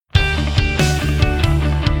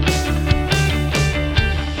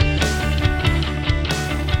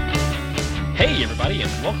everybody,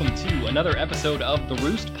 and welcome to another episode of the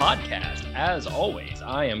Roost Podcast. As always,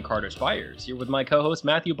 I am Carter Spires, here with my co-host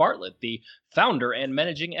Matthew Bartlett, the founder and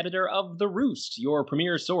managing editor of The Roost, your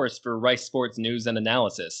premier source for Rice sports news and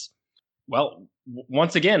analysis. Well,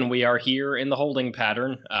 once again, we are here in the holding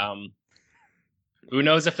pattern. Who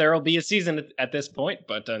knows if there will be a season at this point,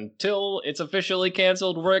 but until it's officially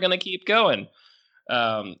canceled, we're going to keep going.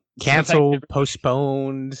 Canceled,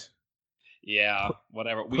 postponed. Yeah,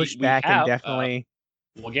 whatever. Pushed back indefinitely.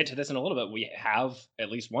 We'll get to this in a little bit. We have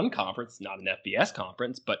at least one conference, not an FBS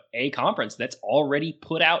conference, but a conference that's already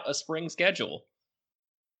put out a spring schedule.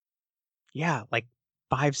 Yeah, like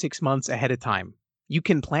 5-6 months ahead of time. You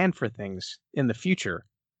can plan for things in the future,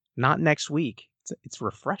 not next week. It's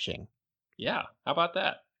refreshing. Yeah, how about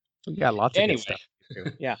that? We got lots of good stuff.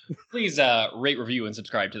 Yeah. Please rate, review, and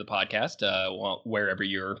subscribe to the podcast wherever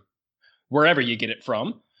you get it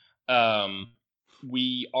from.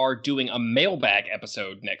 We are doing a mailbag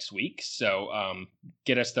episode next week, so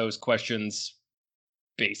get us those questions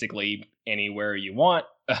basically anywhere you want.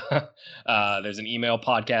 There's an email,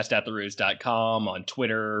 podcast@theroost.com, on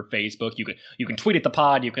Twitter, Facebook. You can tweet at the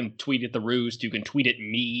pod, you can tweet at the Roost, you can tweet at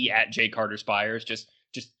me at @JCarterSpires. Just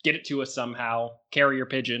get it to us somehow. Carrier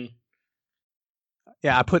pigeon.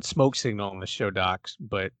 Yeah, I put smoke signal in the show docs,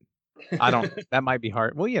 but I don't. That might be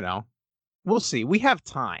hard. Well, we'll see. We have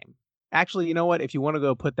time. Actually, you know what? If you want to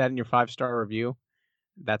go put that in your 5-star review,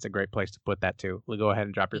 that's a great place to put that too. We'll go ahead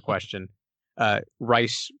and drop your question.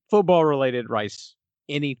 Rice football related, Rice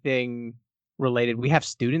anything related. We have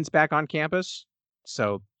students back on campus,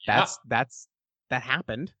 so that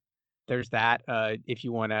happened. There's that. If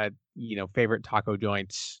you want to, favorite taco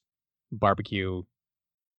joints, barbecue,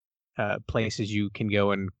 places you can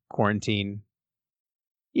go and quarantine.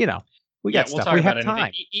 We got stuff. We have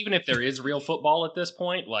time. Even if there is real football at this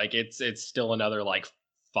point, like it's still another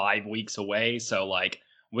 5 weeks away. So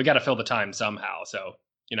we got to fill the time somehow. So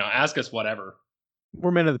ask us whatever.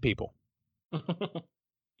 We're men of the people.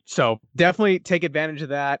 So definitely take advantage of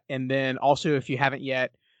that. And then also, if you haven't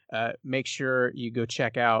yet, make sure you go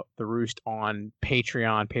check out The Roost on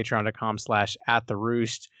Patreon,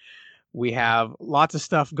 patreon.com/@theroost. We have lots of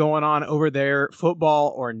stuff going on over there.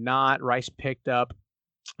 Football or not, Rice picked up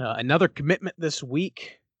another commitment this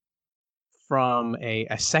week from a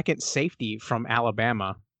second safety from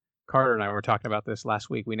Alabama. Carter and I were talking about this last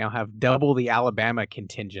week. We now have double the Alabama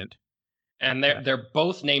contingent. And they're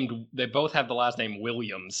both named. They both have the last name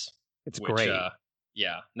Williams. It's great.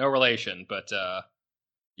 Yeah, no relation, but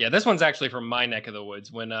yeah, this one's actually from my neck of the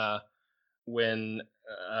woods. When I've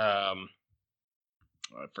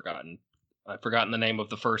forgotten the name of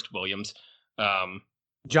the first Williams.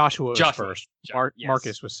 Joshua was first. Yes.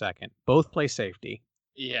 Marcus was second. Both play safety.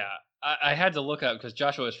 Yeah, I had to look up because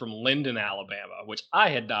Joshua is from Linden, Alabama, which I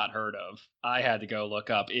had not heard of. I had to go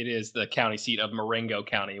look up. It is the county seat of Marengo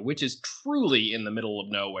County, which is truly in the middle of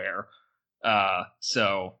nowhere.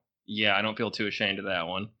 So yeah, I don't feel too ashamed of that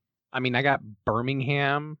one. I mean, I got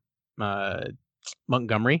Birmingham,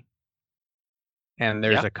 Montgomery, and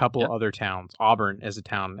there's a couple other towns. Auburn is a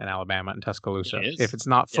town in Alabama, and Tuscaloosa. If it's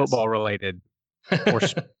not football related. Or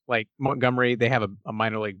like Montgomery, they have a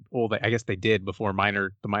minor league. Well, I guess they did before the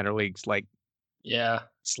minor leagues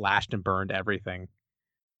slashed and burned everything.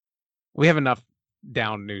 We have enough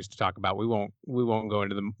down news to talk about. We won't go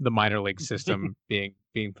into the minor league system being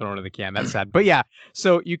thrown in the can. That's sad. But yeah,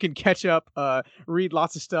 so you can catch up, read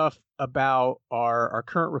lots of stuff about our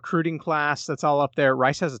current recruiting class. That's all up there.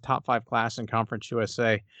 Rice has a top 5 class in Conference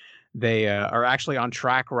USA. They are actually on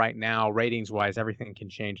track right now, ratings-wise. Everything can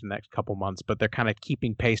change in the next couple months, but they're kind of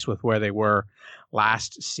keeping pace with where they were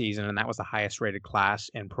last season, and that was the highest-rated class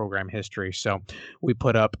in program history. So we'll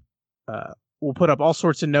put up all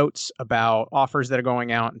sorts of notes about offers that are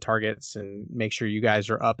going out and targets, and make sure you guys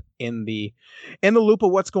are up in the loop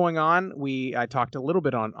of what's going on. I talked a little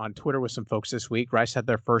bit on Twitter with some folks this week. Rice had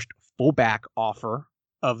their first fullback offer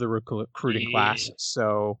of the recruiting class,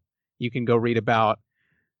 so you can go read about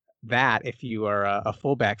that if you are a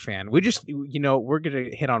fullback fan. We just, we're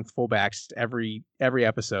going to hit on fullbacks every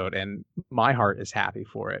episode, and my heart is happy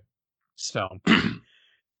for it. So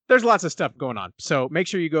there's lots of stuff going on. So make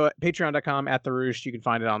sure you go at patreon.com/@theroost. You can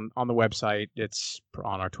find it on the website. It's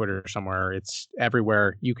on our Twitter somewhere. It's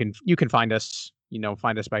everywhere. You can find us,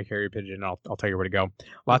 find us by Carrier Pigeon. I'll tell you where to go.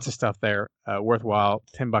 Lots of stuff there. Worthwhile.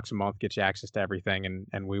 $10 a month gets you access to everything.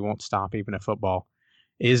 And we won't stop even if football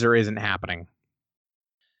is or isn't happening.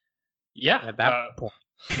 Yeah. At that point.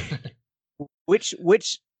 Which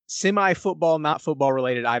semi-football, not football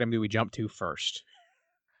related item do we jump to first?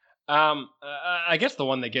 I guess the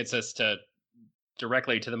one that gets us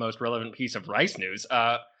directly to the most relevant piece of Rice news.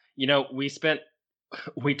 We spent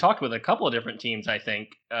we talked with a couple of different teams, I think,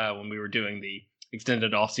 when we were doing the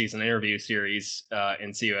extended off-season interview series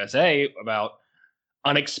in CUSA about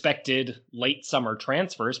unexpected late summer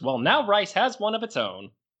transfers. Well, now Rice has one of its own.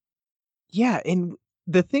 Yeah, and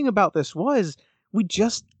the thing about this was we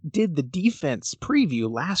just did the defense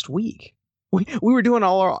preview last week. We were doing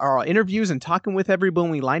all our interviews and talking with everyone.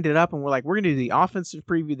 We lined it up and we're like, we're going to do the offensive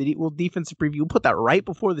preview, the defensive preview. We'll put that right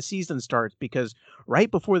before the season starts because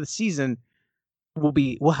right before the season,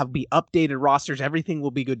 we'll have updated rosters. Everything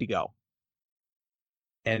will be good to go.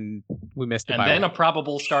 And we missed it. And then a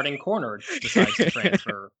probable starting corner decides to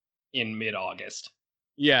transfer in mid-August.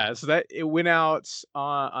 Yeah, so that it went out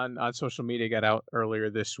on social media, got out earlier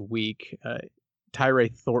this week. Tyree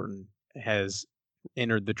Thornton has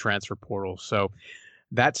entered the transfer portal. So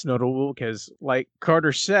that's notable because, like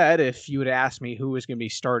Carter said, if you would ask me who was going to be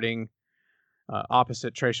starting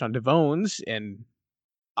opposite Trayshawn DeVones, and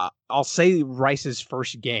I'll say Rice's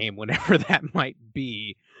first game, whenever that might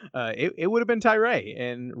be, it would have been Tyree,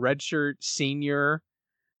 and redshirt senior,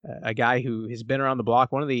 a guy who has been around the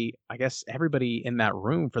block. One of the, I guess, everybody in that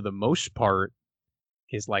room for the most part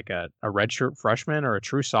is like a redshirt freshman or a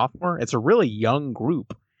true sophomore. It's a really young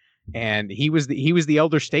group. And he was the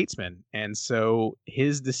elder statesman, and so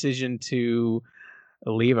his decision to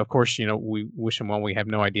leave, of course, we wish him well. We have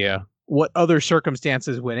no idea what other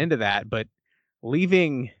circumstances went into that, but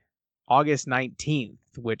leaving August 19th,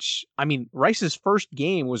 which, I mean, Rice's first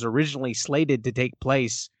game was originally slated to take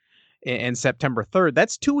place in September 3rd.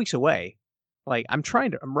 That's 2 weeks away. Like, I'm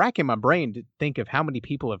racking my brain to think of how many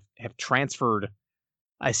people have transferred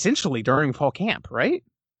essentially during fall camp, right?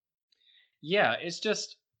 Yeah, it's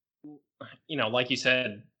just, like you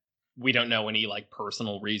said, we don't know any like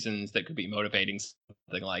personal reasons that could be motivating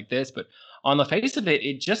something like this, but on the face of it,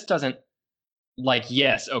 it just doesn't, like,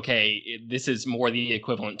 yes, okay, this is more the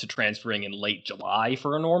equivalent to transferring in late July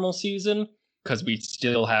for a normal season, because we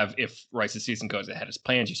still have, if Rice's season goes ahead as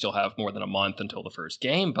planned, you still have more than a month until the first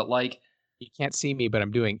game, but like, you can't see me, but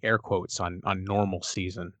I'm doing air quotes on normal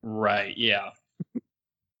season. Right, yeah.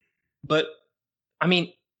 But I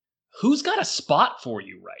mean, who's got a spot for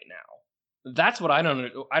you right now? That's what I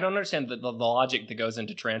don't understand the logic that goes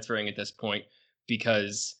into transferring at this point,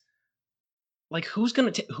 because like who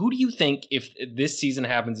do you think, if this season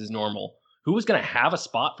happens as normal, who is going to have a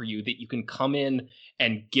spot for you that you can come in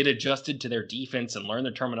and get adjusted to their defense and learn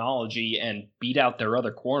their terminology and beat out their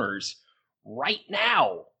other corners right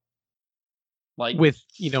now? Like, with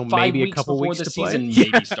maybe a couple weeks before the to play?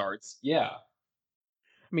 season maybe starts. Yeah.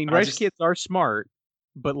 I mean, Rice kids are smart,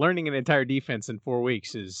 but learning an entire defense in 4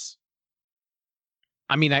 weeks is,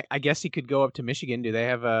 I mean, I guess he could go up to Michigan. Do they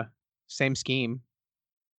have a same scheme?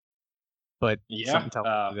 But something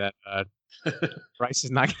tells me that Rice is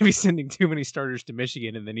not going to be sending too many starters to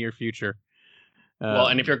Michigan in the near future. Well,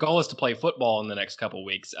 and if your goal is to play football in the next couple of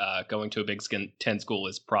weeks, going to a Big Ten school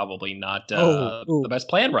is probably not the best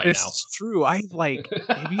plan right now. It's true.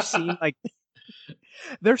 Have you seen like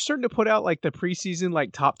they're starting to put out like the preseason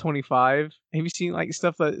like top 25. Have you seen like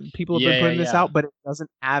stuff that people have been putting this out, but it doesn't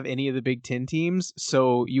have any of the Big Ten teams.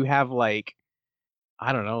 So you have like,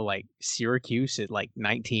 I don't know, like Syracuse at like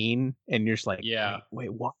 19, and you're just like,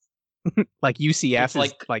 wait, what? Like UCF it's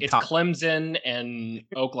like it's top... Clemson and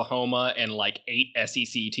Oklahoma and like 8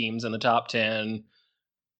 SEC teams in the top 10.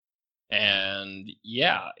 And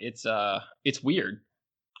yeah, it's weird.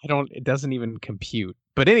 It doesn't even compute.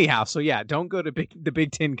 But anyhow, so yeah, don't go to the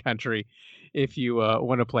Big Ten country if you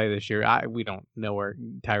want to play this year. We don't know where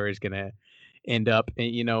Tyree's going to end up.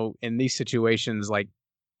 And, in these situations, like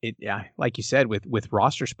like you said, with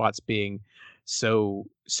roster spots being so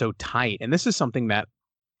tight. And this is something that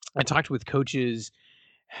I talked with coaches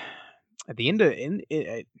at the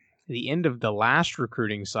end of the last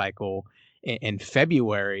recruiting cycle in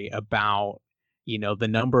February about, the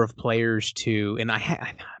number of players and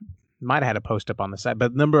I might have had a post up on the site,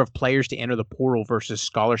 but the number of players to enter the portal versus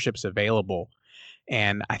scholarships available.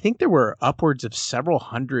 And I think there were upwards of several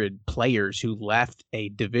hundred players who left a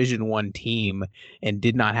Division I team and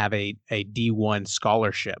did not have a D1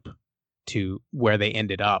 scholarship to where they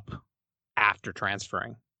ended up after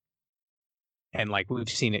transferring. And like we've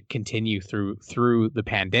seen it continue through the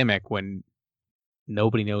pandemic when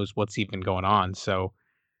nobody knows what's even going on. So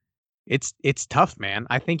it's tough, man.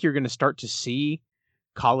 I think you're going to start to see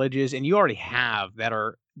colleges, and you already have, that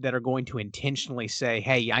are going to intentionally say,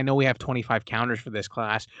 hey, I know we have 25 counters for this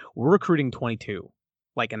class. We're recruiting 22.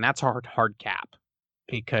 Like, and that's our hard cap,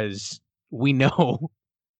 because we know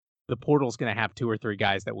the portal's going to have 2 or 3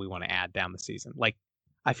 guys that we want to add down the season. Like,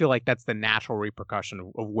 I feel like that's the natural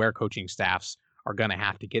repercussion of where coaching staffs are going to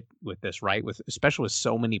have to get with this, right? Especially with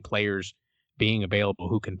so many players being available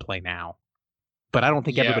who can play now. But I don't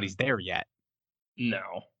think everybody's there yet. No.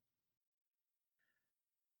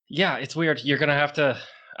 Yeah, it's weird. You're going to have to,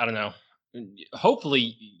 I don't know.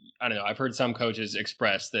 Hopefully, I don't know. I've heard some coaches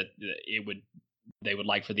express that they would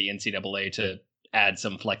like for the NCAA to add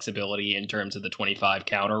some flexibility in terms of the 25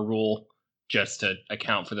 counter rule, just to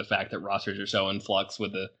account for the fact that rosters are so in flux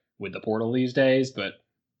with the portal these days. But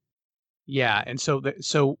yeah, and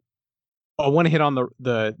so I want to hit on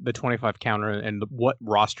the 25 counter and what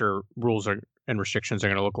roster rules and restrictions are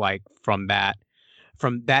going to look like from that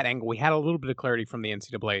angle. We had a little bit of clarity from the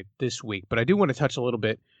NCAA this week, but I do want to touch a little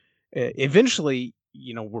bit. Eventually,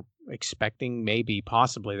 we're expecting maybe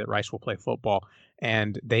possibly that Rice will play football,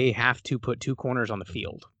 and they have to put 2 corners on the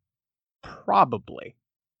field. Probably.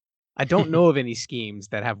 I don't know of any schemes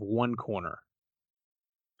that have 1 corner.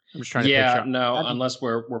 I'm just trying to picture. No, unless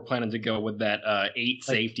we're planning to go with that 8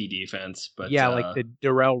 safety defense. But yeah, like the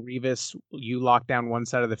Darrell Revis, you lock down one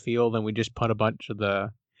side of the field, and we just put a bunch of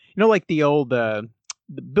like the old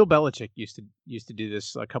the Bill Belichick used to do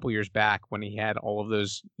this a couple years back when he had all of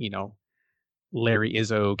those, Larry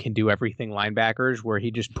Izzo can do everything linebackers, where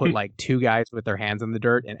he just put like 2 guys with their hands in the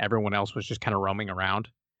dirt and everyone else was just kind of roaming around.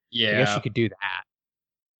 Yeah, I guess you could do that.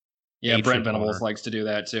 Yeah, Brent Venables likes to do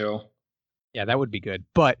that too. Yeah, that would be good.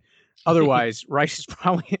 But otherwise, Rice is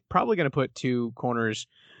probably going to put 2 corners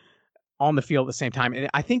on the field at the same time. And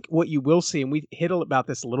I think what you will see, and we hit about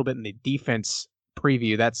this a little bit in the defense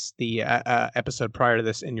preview, that's the episode prior to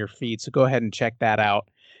this in your feed. So go ahead and check that out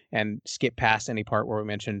and skip past any part where we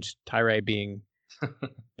mentioned Tyree being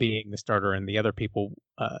the starter and the other people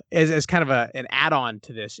as kind of an add-on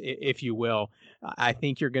to this, if you will. I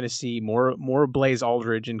think you're going to see more Blaze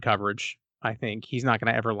Aldridge in coverage. I think he's not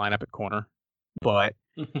going to ever line up at corner, but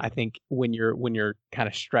I think when you're kind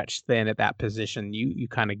of stretched thin at that position, you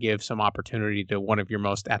kind of give some opportunity to one of your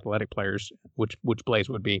most athletic players, which Blaze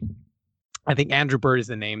would be. I think Andrew Bird is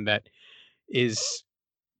the name that is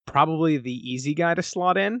probably the easy guy to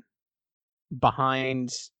slot in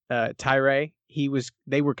behind Tyree.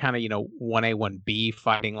 They were kind of 1A 1B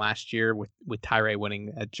fighting last year with Tyree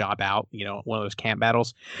winning a job out, one of those camp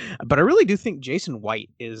battles. But I really do think Jason White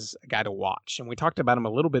is a guy to watch, and we talked about him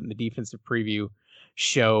a little bit in the defensive preview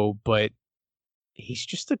show, but he's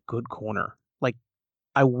just a good corner. Like,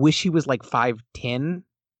 I wish he was like 5'10"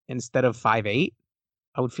 instead of 5'8".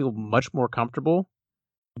 I would feel much more comfortable.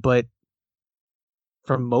 But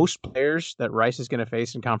for most players that Rice is going to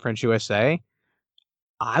face in Conference USA,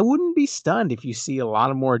 I wouldn't be stunned if you see a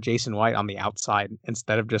lot more Jason White on the outside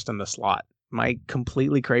instead of just in the slot. Am I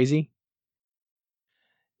completely crazy?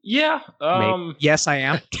 Yeah. Yes, I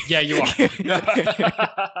am. Yeah, you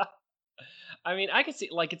are. I mean, I can see,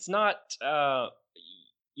 like, it's not,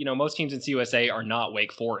 most teams in CUSA are not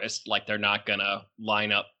Wake Forest. Like, they're not going to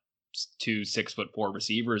line up 2 6'4"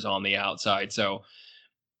 receivers on the outside. So,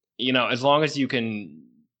 as long as you can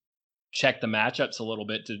check the matchups a little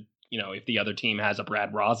bit to, if the other team has a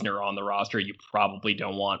Brad Rosner on the roster, you probably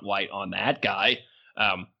don't want White on that guy.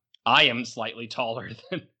 I am slightly taller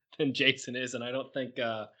than Jason is, and I don't think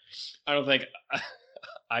I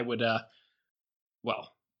would.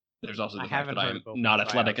 Well, there's also the fact that I am not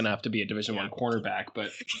athletic enough to be a Division I cornerback,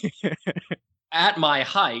 but at my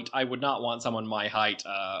height, I would not want someone my height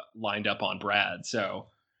lined up on Brad. So,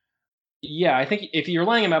 yeah, I think if you're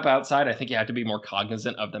laying him up outside, I think you have to be more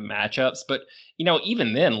cognizant of the matchups. But,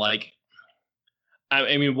 even then, like,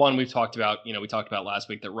 I mean, one we talked about last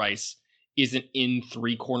week that Rice isn't in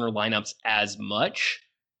 3 corner lineups as much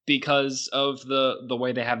because of the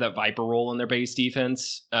way they have that Viper role in their base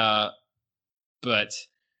defense. But,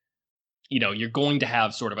 you're going to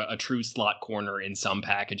have sort of a true slot corner in some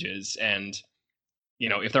packages. And,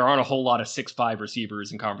 if there aren't a whole lot of 6'5"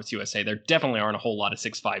 receivers in Conference USA, there definitely aren't a whole lot of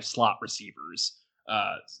 6'5" slot receivers.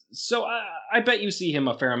 So I bet you see him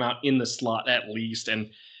a fair amount in the slot at least. And,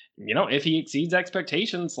 if he exceeds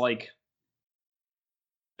expectations, like,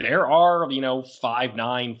 there are,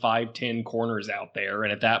 5'9", 5'10" corners out there.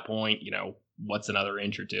 And at that point, what's another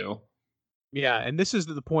inch or 2? Yeah, and this is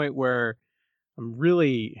the point where I'm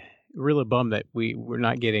really, really bummed that we're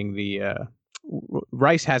not getting the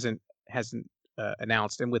Rice hasn't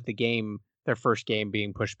announced, and with their first game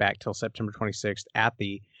being pushed back till September 26th at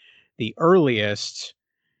the earliest,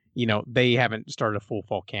 they haven't started a full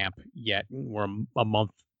fall camp yet. We're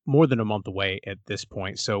more than a month away at this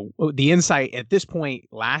point. So the insight at this point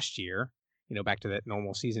last year, back to that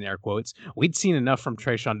normal season air quotes, we'd seen enough from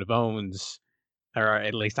Trayshawn DeVones, or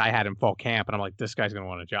at least I had him fall camp, and I'm like, this guy's going to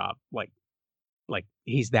want a job. Like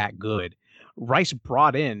he's that good. Rice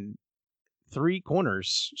brought in 3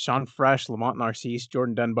 corners: Sean Fresh, Lamont Narcisse,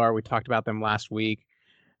 Jordan Dunbar. We talked about them last week.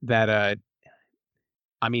 That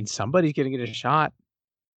I mean, somebody's going to get a shot.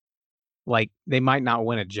 Like, they might not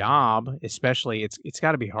win a job, especially it's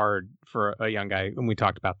got to be hard for a young guy. And we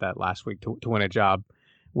talked about that last week to win a job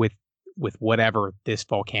with whatever this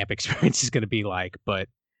fall camp experience is going to be like, but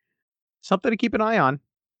something to keep an eye on.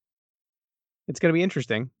 It's going to be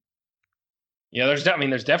interesting. Yeah, there's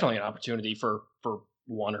definitely an opportunity for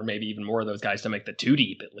one or maybe even more of those guys to make the 2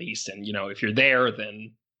 deep at least. And, if you're there,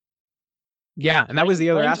 then yeah, and that was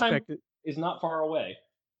the other aspect. Is not far away.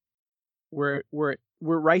 Where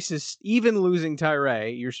Rice is even losing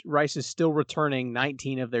Tyree, Rice is still returning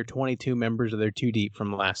 19 of their 22 members of their 2 deep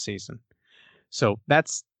from last season. So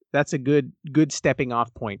that's a good stepping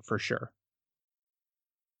off point for sure.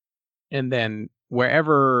 And then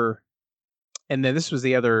this was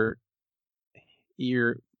the other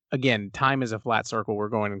year. Again, time is a flat circle. We're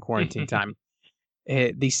going in quarantine time.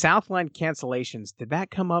 The Southland cancellations, did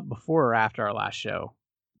that come up before or after our last show?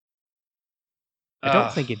 I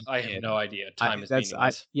don't think it did. I have no idea. Time is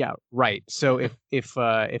meaningless. Yeah, right. So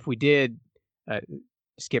if we did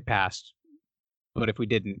skip past, but if we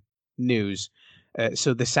didn't, news.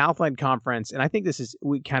 So the Southland Conference, and I think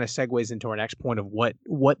we kind of segues into our next point of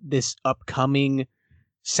what this upcoming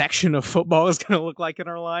section of football is going to look like in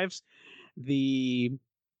our lives. The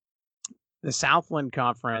Southland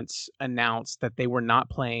Conference announced that they were not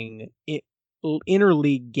playing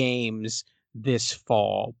interleague games this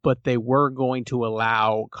fall, but they were going to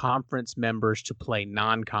allow conference members to play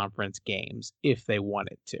non-conference games if they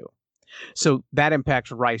wanted to. So that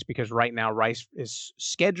impacts Rice because right now Rice is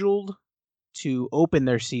scheduled to open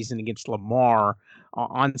their season against Lamar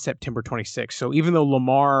on September 26th. So even though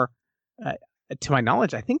Lamar, to my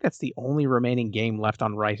knowledge, I think that's the only remaining game left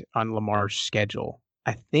on Lamar's schedule.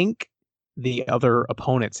 I think the other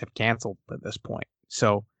opponents have canceled at this point.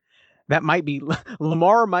 So that might be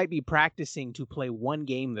Lamar might be practicing to play one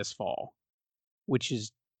game this fall, which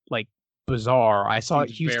is like bizarre. I saw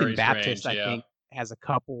Houston Baptist, I think, has a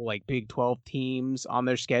couple like Big 12 teams on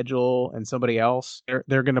their schedule and somebody else.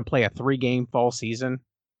 They're going to play a 3-game fall season,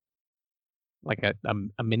 like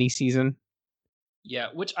a mini season. Yeah,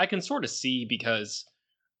 which I can sort of see because,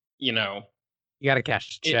 you got to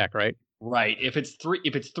cash the check, right? Right. If it's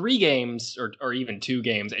 3 games or even 2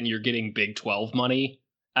 games and you're getting Big 12 money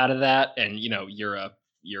out of that, and you're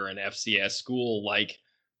an FCS school, like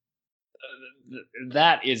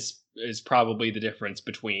that is probably the difference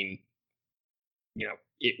between,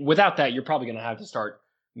 without that, you're probably going to have to start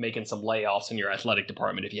making some layoffs in your athletic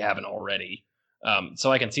department if you haven't already.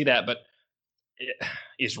 So I can see that, but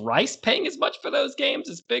is Rice paying as much for those games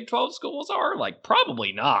as Big 12 schools are? Like,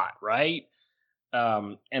 probably not, right?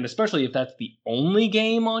 And especially if that's the only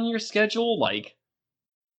game on your schedule, like,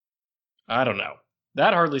 I don't know.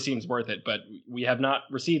 That hardly seems worth it, but we have not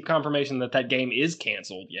received confirmation that game is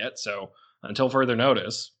canceled yet, so until further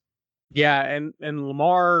notice. Yeah, and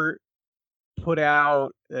Lamar put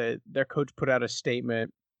out, their coach put out a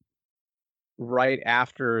statement right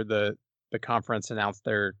after the conference announced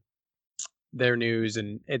their news,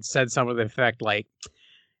 and it said something to the effect like,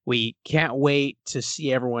 we can't wait to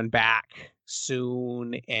see everyone back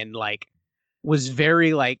soon, and like was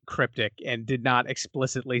very like cryptic and did not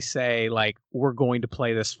explicitly say like we're going to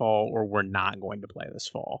play this fall or we're not going to play this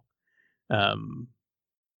fall.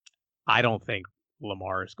 I don't think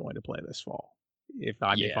Lamar is going to play this fall. If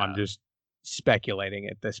I'm just speculating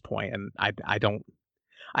at this point, and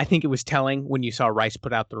I think it was telling when you saw Rice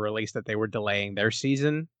put out the release that they were delaying their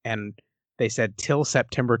season, and they said till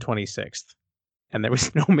September 26th. And there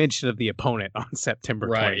was no mention of the opponent on September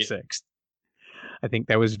 26th. I think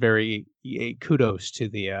that was very kudos to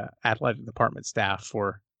the athletic department staff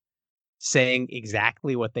for saying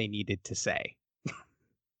exactly what they needed to say.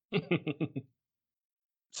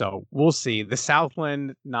 So we'll see. The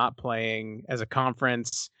Southland not playing as a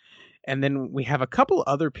conference. And then we have a couple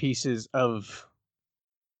other pieces of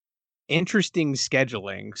interesting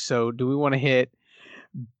scheduling. So do we want to hit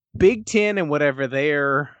Big Ten and whatever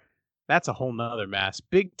that's a whole nother mess.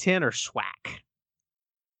 Big Ten or SWAC?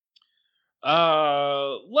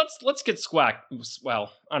 Let's get SWAC.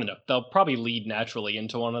 Well, I don't know. They'll probably lead naturally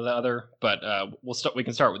into one or the other, but we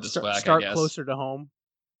can start with the SWAC. Start I guess. Closer to home.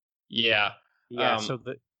 Yeah. Yeah. So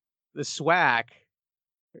the SWAC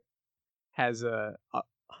has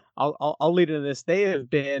I'll lead into this. They have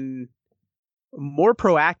been more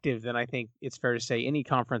proactive than I think it's fair to say any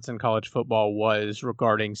conference in college football was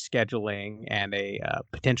regarding scheduling and a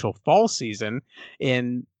potential fall season.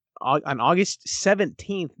 On August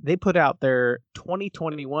 17th, they put out their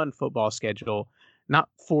 2021 football schedule, not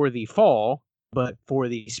for the fall, but for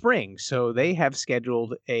the spring. So they have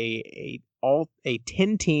scheduled a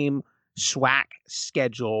 10-team SWAC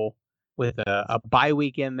schedule with a bye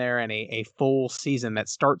week in there and a full season that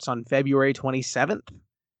starts on February 27th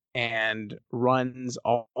and runs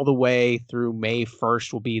all the way through May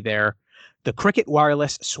 1st will be there. The Cricket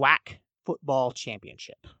Wireless SWAC Football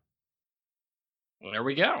Championship. Well, there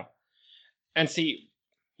we go. And see,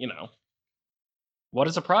 what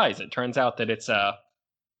a surprise. It turns out that it's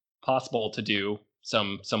possible to do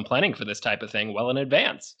some planning for this type of thing well in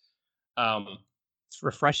advance. It's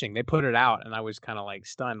refreshing. They put it out, and I was kind of like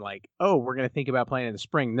stunned, like, oh, we're going to think about playing in the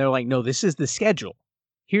spring. And they're like, no, this is the schedule.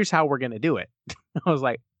 Here's how we're going to do it. I was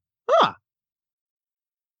like, huh.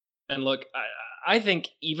 And look, I think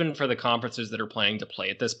even for the conferences that are planning to play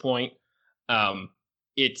at this point,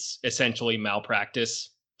 it's essentially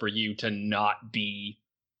malpractice for you to not be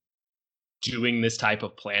doing this type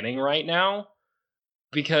of planning right now,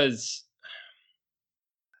 because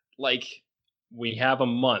like we have a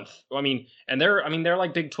month. They're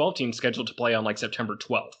like Big 12 teams scheduled to play on like September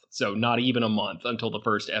 12th. So not even a month until the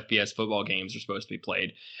first FBS football games are supposed to be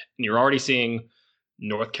played. And you're already seeing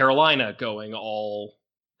North Carolina going all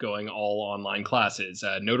online classes.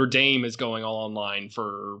 Notre Dame is going all online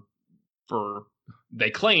for they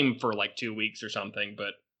claim for like 2 weeks or something,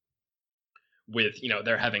 but with,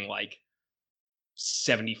 they're having like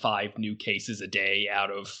 75 new cases a day out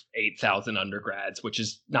of 8,000 undergrads, which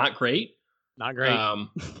is not great. Not great.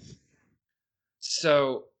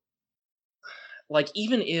 So, like,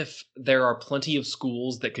 even if there are plenty of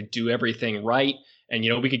schools that could do everything right, and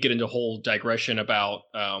we could get into a whole digression about,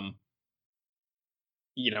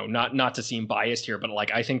 not to seem biased here, but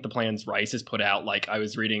like I think the plans Rice has put out, like I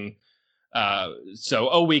was reading, so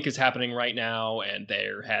O Week is happening right now, and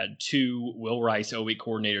there had 2 Will Rice O Week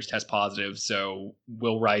coordinators test positive. So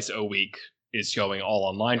Will Rice O Week is going all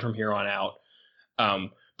online from here on out.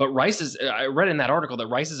 But I read in that article that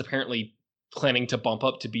Rice is apparently planning to bump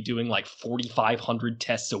up to be doing like 4,500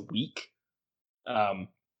 tests a week.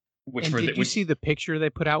 Did you see the picture they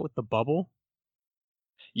put out with the bubble?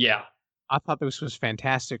 Yeah. I thought this was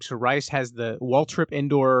fantastic. So Rice has the Waltrip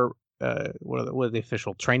Indoor, what are the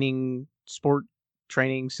official sport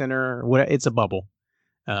training center? It's a bubble.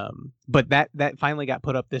 But that finally got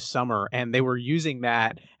put up this summer, and they were using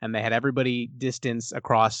that, and they had everybody distance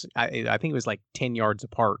across. I think it was like 10 yards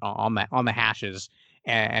apart on the hashes,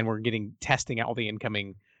 and we're testing out all the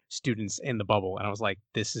incoming students in the bubble. And I was like,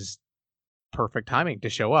 this is perfect timing to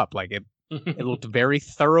show up. Like it looked very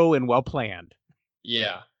thorough and well planned.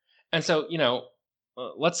 Yeah, and so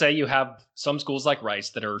let's say you have some schools like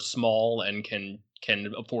Rice that are small and can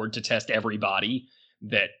afford to test everybody,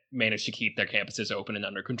 that manage to keep their campuses open and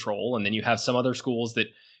under control. And then you have some other schools that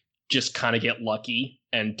just kind of get lucky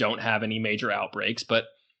and don't have any major outbreaks. But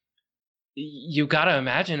you got to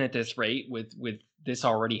imagine at this rate, with this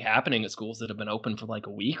already happening at schools that have been open for like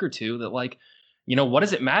a week or two, that like, what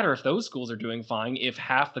does it matter if those schools are doing fine if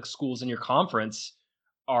half the schools in your conference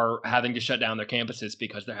are having to shut down their campuses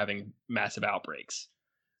because they're having massive outbreaks?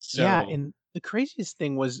 So, yeah, and the craziest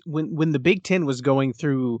thing was when the Big Ten was going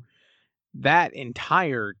through that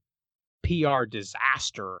entire PR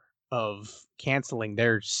disaster of canceling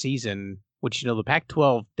their season, which, the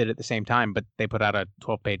Pac-12 did at the same time, but they put out a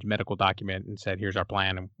 12-page medical document and said, here's our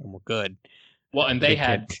plan, and we're good. Well, and they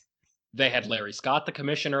had Larry Scott, the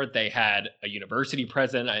commissioner. They had a university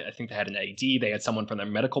president. I think they had an AD. They had someone from their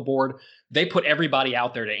medical board. They put everybody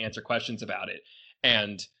out there to answer questions about it.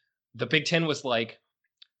 And the Big Ten was like,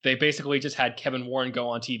 they basically just had Kevin Warren go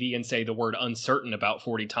on TV and say the word uncertain about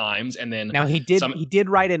 40 times. And then now he did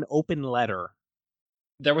write an open letter.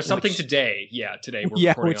 There was something today. Yeah, today we're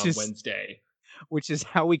recording on Wednesday. Which is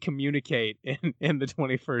how we communicate in the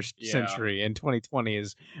 21st century. In 2020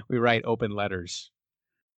 is we write open letters.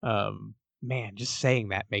 Man, just saying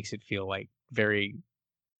that makes it feel like very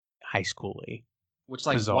high school-y. Which,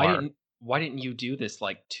 like, why didn't you do this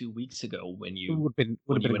like 2 weeks ago when you would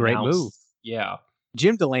have been a great move? Yeah.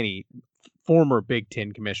 Jim Delaney, former Big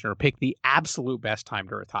Ten commissioner, picked the absolute best time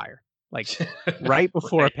to retire. Like right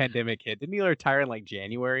before a pandemic hit. Didn't he retire in like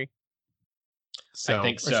January? I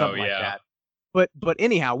think so, yeah. Like that. But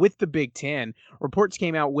anyhow, with the Big Ten, reports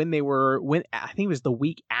came out when I think it was the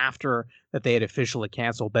week after that they had officially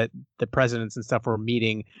canceled, that the presidents and stuff were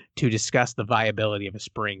meeting to discuss the viability of a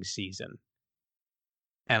spring season.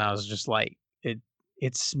 And I was just like,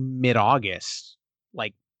 it's mid-August.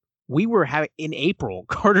 Like, we were having in April.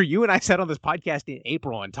 Carter, you and I sat on this podcast in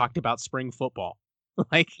April and talked about spring football.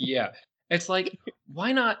 Like, yeah, it's like,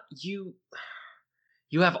 why not you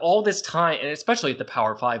have all this time, and especially at the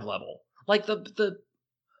Power 5 level, like the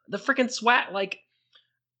freaking SWAC. Like,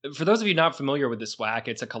 for those of you not familiar with the SWAC,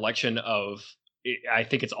 it's a collection of I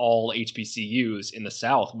think it's all HBCUs in the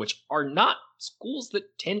South, which are not schools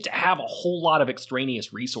that tend to have a whole lot of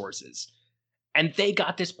extraneous resources. And they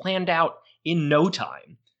got this planned out in no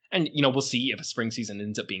time. And, we'll see if a spring season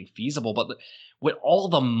ends up being feasible. But with all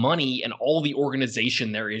the money and all the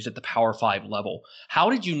organization there is at the Power Five level, how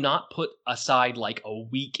did you not put aside like a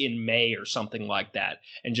week in May or something like that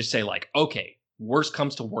and just say, like, okay, worst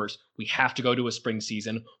comes to worst, we have to go to a spring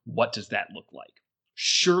season. What does that look like?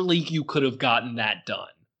 Surely you could have gotten that done.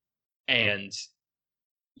 And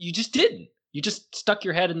you just didn't. You just stuck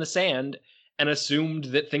your head in the sand and assumed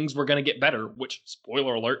that things were going to get better, which,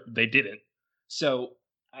 spoiler alert, they didn't. So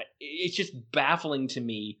it's just baffling to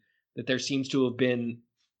me that there seems to have been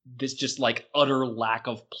this just like utter lack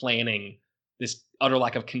of planning, this utter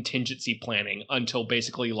lack of contingency planning until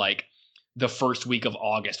basically like the first week of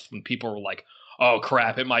August when people were like, oh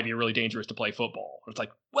crap, it might be really dangerous to play football. It's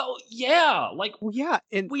like, well, yeah, like, well, yeah,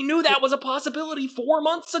 and we knew that was a possibility 4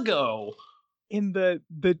 months ago. In the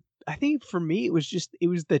I think for me it was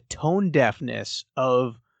the tone deafness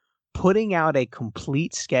of putting out a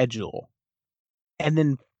complete schedule and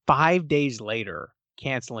then 5 days later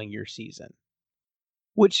canceling your season.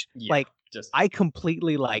 Which I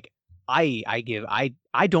completely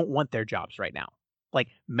I don't want their jobs right now. Like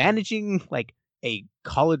managing like a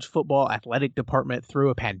college football athletic department through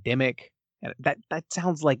a pandemic, that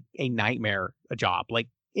sounds like a nightmare, a job. Like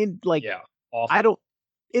awful.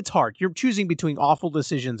 It's hard. You're choosing between awful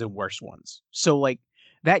decisions and worse ones. So like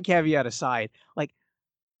that caveat aside, like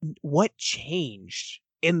what changed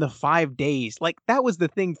in the 5 days? Like that was the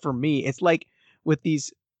thing for me. It's like with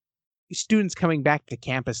these students coming back to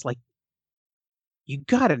campus, like you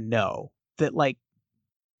got to know that like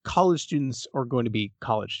college students are going to be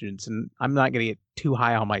college students. And I'm not going to get too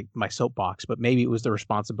high on my soapbox, but maybe it was the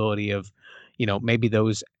responsibility of, maybe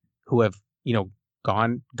those who have,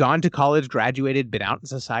 gone to college, graduated, been out in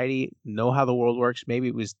society, know how the world works. Maybe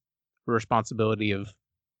it was the responsibility of,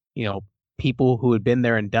 people who had been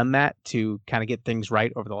there and done that to kind of get things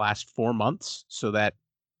right over the last 4 months so that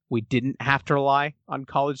we didn't have to rely on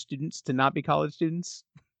college students to not be college students.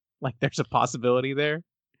 Like there's a possibility there.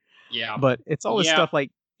 Yeah. But it's all this stuff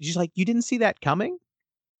like, just like, you didn't see that coming?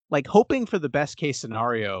 Like hoping for the best case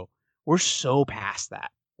scenario. We're so past that.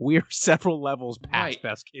 We're several levels past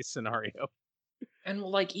best case scenario. And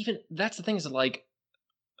like, even that's the thing is like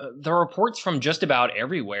the reports from just about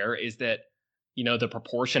everywhere is that, the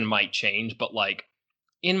proportion might change, but like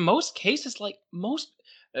in most cases, like most,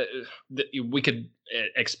 we could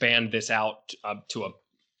expand this out to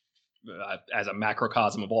as a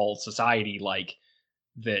macrocosm of all society, like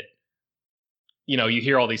that, you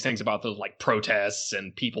hear all these things about those like protests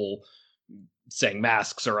and people saying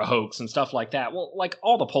masks are a hoax and stuff like that. Well, like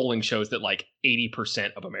all the polling shows that like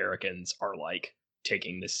 80% of Americans are like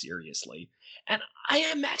taking this seriously. And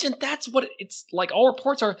I imagine that's what it's like. All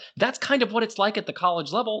reports are that's kind of what it's like at the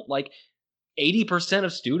college level. Like 80%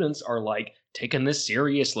 of students are like taking this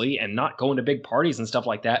seriously and not going to big parties and stuff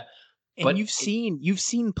like that. And but you've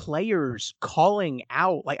seen players calling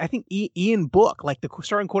out, like I think Ian Book, like the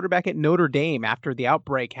starting quarterback at Notre Dame after the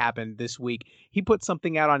outbreak happened this week, he put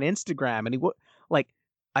something out on Instagram, and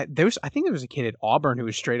I think there was a kid at Auburn who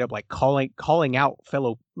was straight up like calling out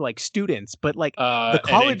fellow like students, but like the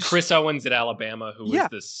college and Chris Owens at Alabama, who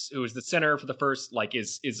was the center for the first like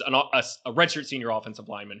is a redshirt senior offensive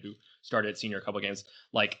lineman who started at senior a couple of games.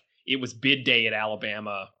 Like it was bid day at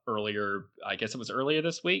Alabama earlier, I guess it was earlier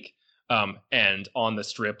this week. And on the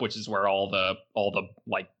Strip, which is where all the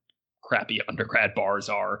like crappy undergrad bars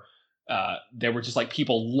are, there were just like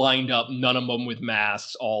people lined up, none of them with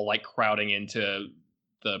masks, all like crowding into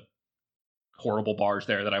the horrible bars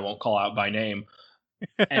there that I won't call out by name.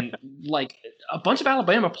 And like a bunch of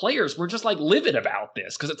Alabama players were just like livid about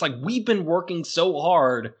this because it's like we've been working so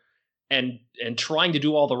hard and trying to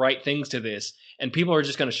do all the right things to this, and people are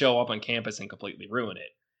just going to show up on campus and completely ruin it.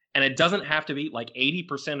 And it doesn't have to be like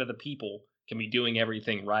 80% of the people can be doing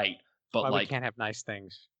everything right, but like we can't have nice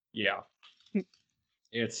things. Yeah,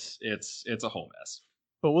 it's a whole mess.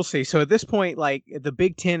 But we'll see. So at this point, like the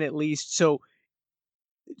Big Ten, at least. So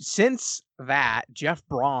since that, Jeff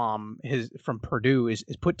Brom from Purdue is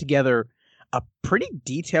put together a pretty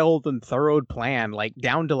detailed and thorough plan, like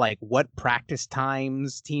down to like what practice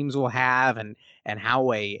times teams will have and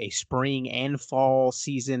how a spring and fall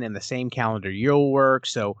season in the same calendar year will work.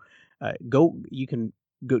 So you can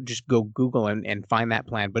go Google and find that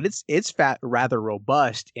plan, but it's rather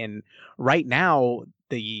robust. And right now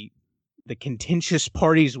the contentious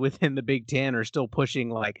parties within the Big Ten are still pushing,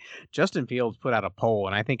 like Justin Fields put out a poll,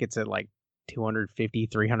 and I think it's at like 250,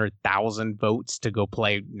 300,000 votes to go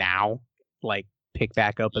play now. Like pick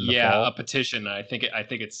back up in the fall? Yeah, a petition. I think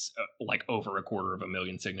it's like over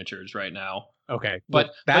 250,000 signatures right now. Okay,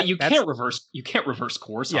 but you can't reverse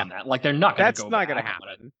course on that. Like they're not going to go. That's not going to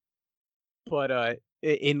happen. But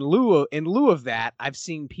in lieu of that, I've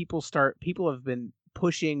seen people have been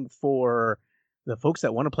pushing for the folks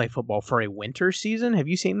that want to play football for a winter season. Have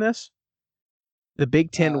you seen this? The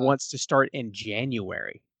Big Ten wants to start in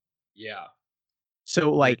January. Yeah.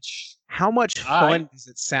 So how much fun does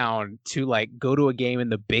it sound to like go to a game in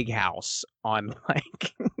the big house on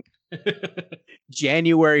like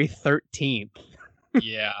January 13th?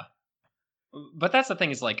 Yeah. But that's the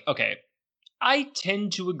thing is like, okay, I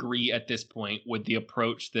tend to agree at this point with the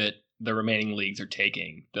approach that the remaining leagues are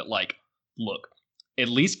taking, that like, look, at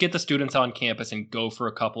least get the students on campus and go for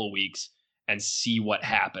a couple of weeks and see what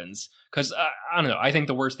happens. Because I don't know, I think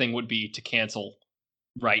the worst thing would be to cancel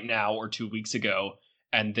right now or 2 weeks ago,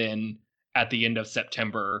 and then at the end of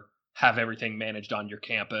September have everything managed on your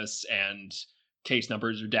campus and case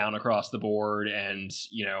numbers are down across the board, and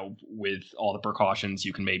with all the precautions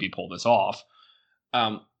you can maybe pull this off.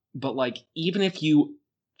 But like, even if you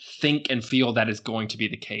think and feel that is going to be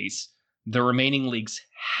the case, the remaining leagues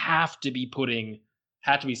have to be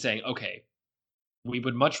saying, okay, we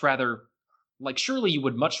would much rather, like, surely you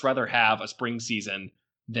would much rather have a spring season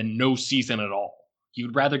than no season at all.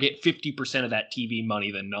 You'd rather get 50% of that TV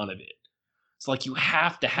money than none of it. It's like you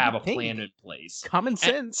have to have a plan in place. Common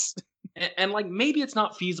sense. And like, maybe it's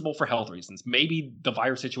not feasible for health reasons. Maybe the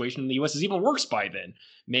virus situation in the US is even worse by then.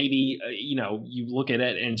 Maybe, you look at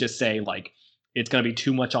it and just say, like, it's going to be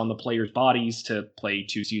too much on the players' bodies to play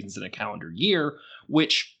 2 seasons in a calendar year,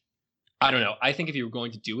 which, I don't know. I think if you were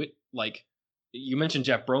going to do it, like, you mentioned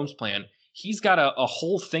Jeff Brohm's plan, he's got a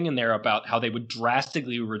whole thing in there about how they would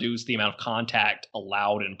drastically reduce the amount of contact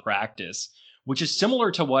allowed in practice, which is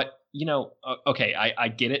similar to what, okay, I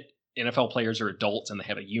get it. NFL players are adults and they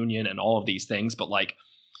have a union and all of these things. But like,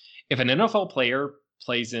 if an NFL player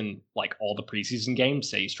plays in like all the preseason games,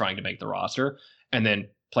 say he's trying to make the roster, and then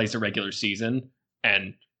plays the regular season,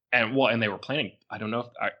 and they were planning, I don't know if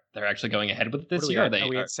they're actually going ahead with it this year. Are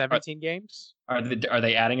we at 17 games? Are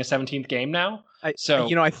they adding a 17th game now? I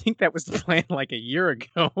think that was the plan like a year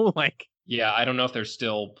ago. Yeah, I don't know if they're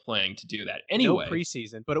still planning to do that. Anyway, no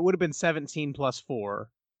preseason, but it would have been 17 plus 4, or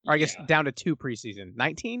I guess down to 2 preseason.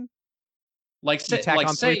 19. Like, say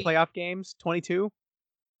 3 playoff games, 22.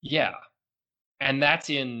 Yeah, and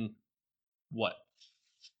that's in what,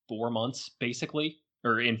 4 months basically,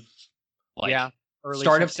 or in early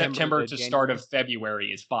start of September to start of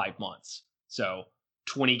February is 5 months. So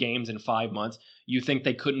 20 games in 5 months. You think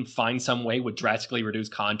they couldn't find some way with drastically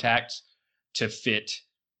reduced contacts to fit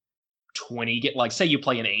 20 like, say you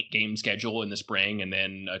play an 8-game schedule in the spring and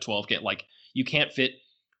then a 12 game, like, you can't fit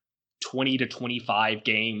 20 to 25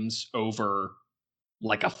 games over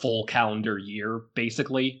like a full calendar year,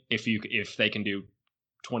 basically, if they can do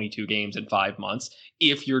 22 games in 5 months,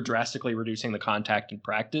 if you're drastically reducing the contact in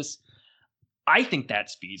practice. I think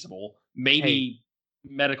that's feasible. Maybe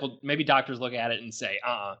doctors look at it and say,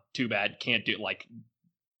 too bad, can't do, like,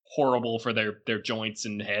 horrible for their joints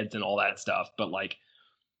and heads and all that stuff. But like,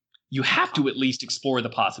 you have to at least explore the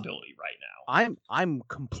possibility right now. I'm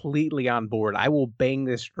completely on board. I will bang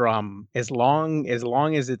this drum as long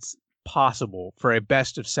as it's possible for a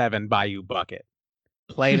best of 7 Bayou bucket.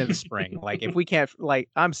 Play it in the spring. Like, if we can't, like,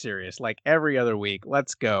 I'm serious, like every other week,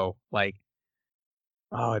 let's go. Like,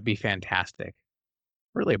 oh, it'd be fantastic.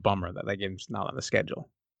 Really a bummer that game's not on the schedule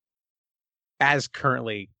as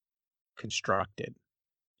currently constructed.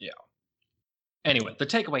 Yeah. Anyway, the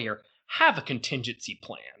takeaway here, have a contingency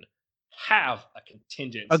plan. Have a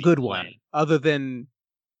contingency plan. A good plan. One. Other than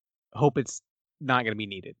hope it's not going to be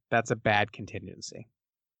needed. That's a bad contingency.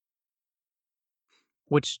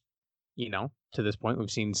 Which, to this point,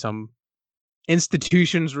 we've seen some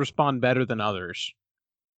institutions respond better than others.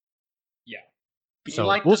 Yeah. Be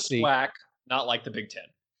like the SWAC, not like the Big Ten.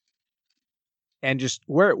 And just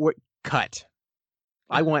where cut.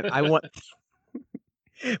 I want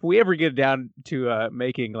if we ever get down to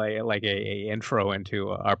making like a intro into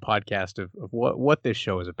our podcast of what this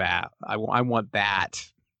show is about, I want that.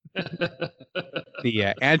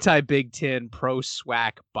 The anti-Big Ten pro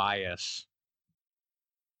SWAC bias.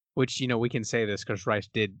 Which, we can say this because Rice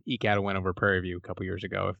did eke out a win over Prairie View a couple years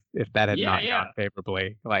ago. If that had not gone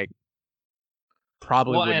favorably, like,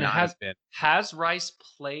 probably would not have been. Has Rice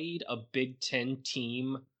played a Big Ten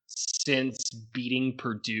team since beating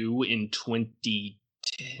Purdue in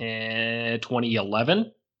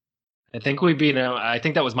 2011? I think I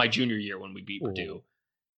think that was my junior year when we beat Purdue.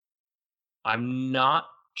 I'm not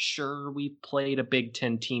sure we played a Big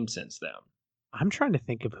Ten team since then. I'm trying to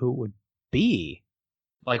think of who would be?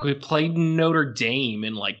 Like, we played Notre Dame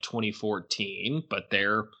in like 2014, but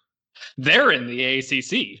they're in the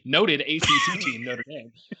ACC. Noted ACC team, Notre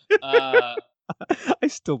Dame. I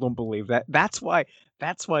still don't believe that. That's why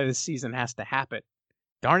this season has to happen.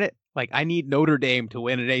 Darn it. Like, I need Notre Dame to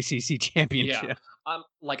win an ACC championship. Yeah.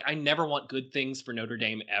 Like, I never want good things for Notre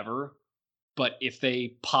Dame ever. But if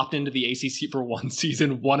they popped into the ACC for one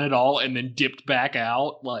season, won it all, and then dipped back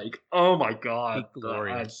out, like, oh my God.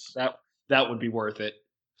 Glorious. That would be worth it.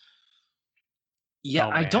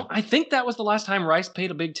 Yeah, Oh, I think that was the last time Rice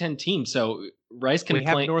played a Big Ten team. So Rice can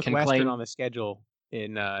have Northwestern on the schedule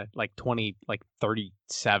in like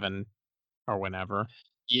 2037 or whenever.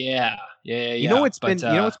 Yeah. You know what's been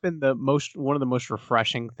one of the most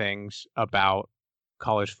refreshing things about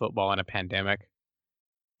college football in a pandemic?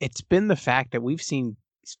 It's been the fact that we've seen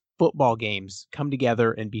football games come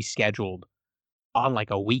together and be scheduled on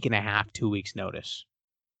like a week and a half, 2 weeks notice.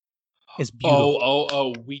 It's beautiful.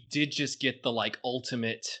 Oh, we did just get the like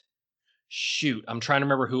ultimate shoot. I'm trying to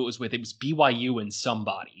remember who it was with. It was BYU and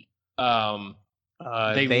somebody.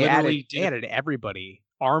 They added everybody.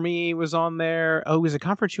 Army was on there. Oh, it was a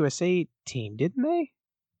Conference USA team, didn't they?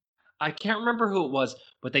 I can't remember who it was,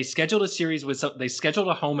 but they scheduled a series they scheduled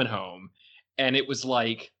a home and home, and it was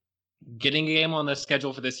like getting a game on the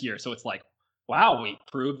schedule for this year. So it's like, wow, we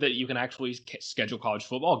proved that you can actually schedule college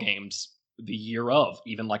football games the year of,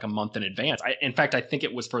 even like a month in advance. In fact, I think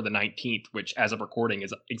it was for the 19th, which as of recording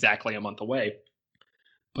is exactly a month away.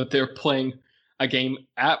 But they're playing a game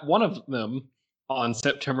at one of them on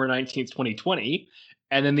September 19th, 2020.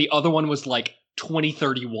 And then the other one was like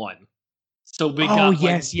 2031. So we got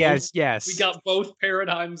yes. We got both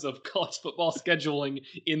paradigms of college football scheduling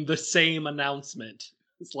in the same announcement.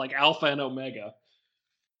 It's like alpha and omega.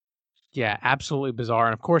 Yeah, absolutely bizarre.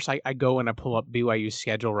 And of course, I go and I pull up BYU's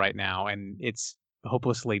schedule right now, and it's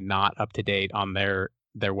hopelessly not up to date on their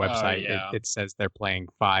website. Yeah. It says they're playing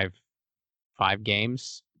five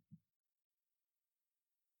games.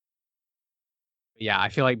 Yeah, I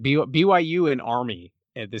feel like BYU and Army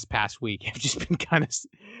this past week have just been kind of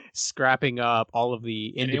scrapping up all of the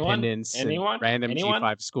independents and random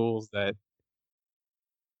G5 schools that.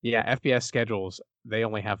 Yeah, FBS schedules, they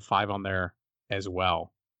only have 5 on there as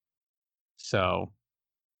well. So,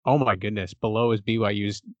 oh my goodness, below is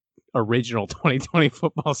BYU's original 2020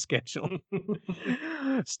 football schedule.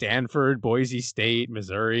 Stanford, Boise State,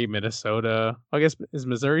 Missouri, Minnesota. I guess, is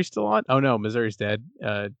Missouri still on? Oh no, Missouri's dead.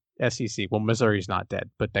 SEC. Well, Missouri's not dead,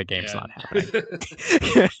 but that game's not happening.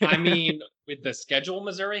 I mean, with the schedule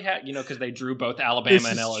Missouri had, because they drew both Alabama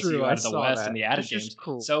and LSU out of the West in the added games.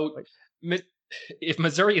 Cool. So, if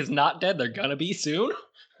Missouri is not dead, they're gonna be soon.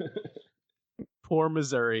 Poor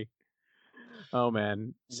Missouri. Oh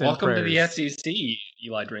man. Welcome to the SEC,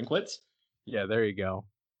 Eli Drinkwitz. Yeah, there you go.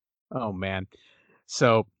 Oh man.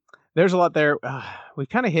 So there's a lot there. We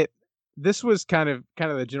kind of hit. This was kind of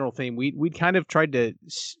the general theme. We kind of tried to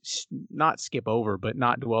not skip over, but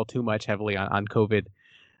not dwell too much heavily on COVID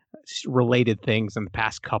related things in the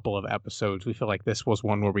past couple of episodes. We feel like this was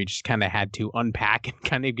one where we just kind of had to unpack and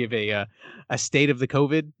kind of give a state of the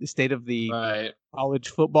COVID, the state of the college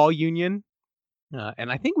football union.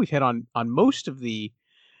 And I think we've hit on most of the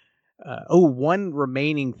one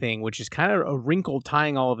remaining thing, which is kind of a wrinkle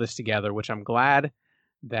tying all of this together, which I'm glad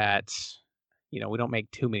that we don't make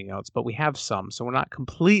too many notes, but we have some, so we're not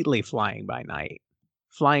completely flying by night,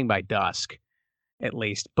 flying by dusk, at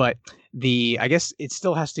least. But I guess it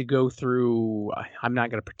still has to go through. I'm not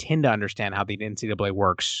going to pretend to understand how the NCAA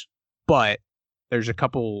works, but there's a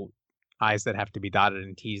couple I's that have to be dotted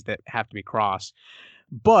and T's that have to be crossed.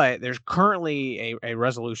 But there's currently a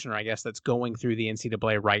resolution, I guess, that's going through the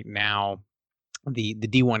NCAA right now. The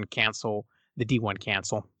D1 cancel.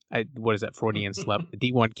 What is that? Freudian slip. The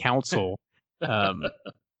D1 Council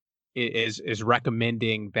is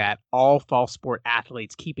recommending that all fall sport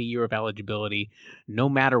athletes keep a year of eligibility no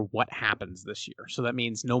matter what happens this year. So that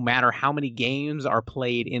means no matter how many games are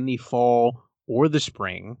played in the fall or the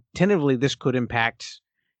spring. Tentatively, this could impact.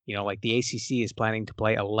 Like the ACC is planning to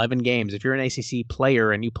play 11 games. If you're an ACC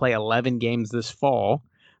player and you play 11 games this fall,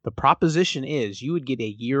 the proposition is you would get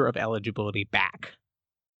a year of eligibility back.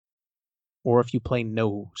 Or if you play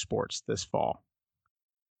no sports this fall,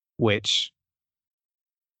 which,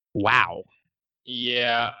 wow.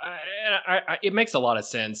 Yeah, it makes a lot of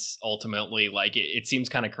sense ultimately. Like, it seems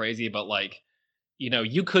kind of crazy, but like,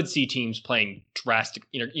 you could see teams playing drastic.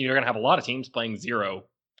 You're going to have a lot of teams playing zero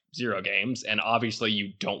games, and obviously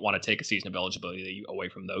you don't want to take a season of eligibility away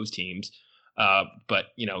from those teams. But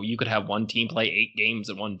you could have one team play 8 games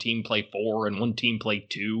and one team play 4 and one team play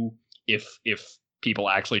 2 if people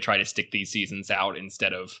actually try to stick these seasons out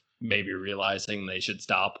instead of maybe realizing they should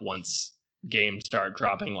stop once games start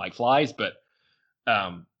dropping like flies. But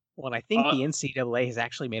well, I think the NCAA has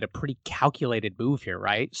actually made a pretty calculated move here,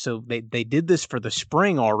 right? So they did this for the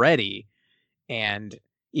spring already, and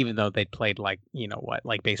even though they played like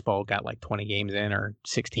baseball got like 20 games in or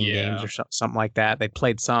 16 games or something like that, they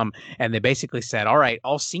played some, and they basically said, all right,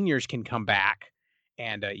 all seniors can come back,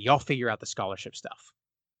 and y'all figure out the scholarship stuff.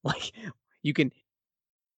 Like you can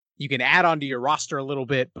add on to your roster a little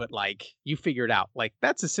bit, but like you figure it out. Like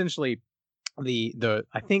that's essentially I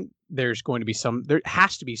think there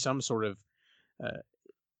has to be some sort of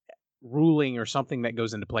ruling or something that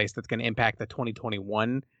goes into place that's going to impact the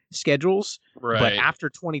 2021 schedules. Right. But after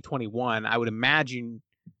 2021, I would imagine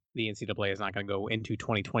the NCAA is not going to go into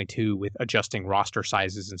 2022 with adjusting roster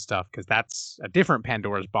sizes and stuff, because that's a different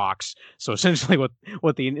Pandora's box. So essentially what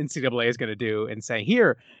the NCAA is going to do and say,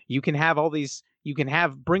 here, you can have all these,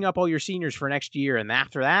 bring up all your seniors for next year. And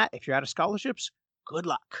after that, if you're out of scholarships, good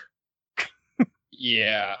luck.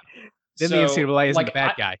 Yeah. Then the NCAA isn't the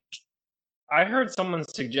bad guy. I heard someone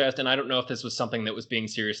suggest, and I don't know if this was something that was being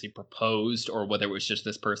seriously proposed or whether it was just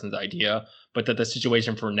this person's idea, but that the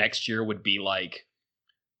situation for next year would be like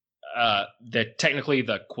that technically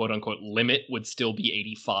the quote unquote limit would still be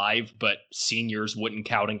 85, but seniors wouldn't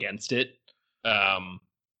count against it.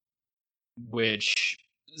 Which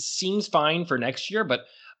seems fine for next year, but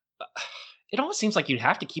it almost seems like you'd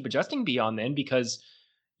have to keep adjusting beyond then, because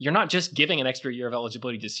you're not just giving an extra year of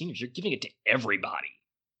eligibility to seniors, you're giving it to everybody.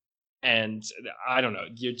 And I don't know,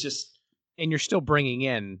 you're still bringing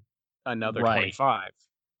in another 25.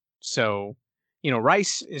 So,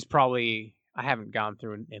 Rice is probably, I haven't gone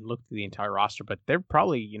through and looked through the entire roster, but they're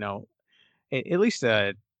probably, at least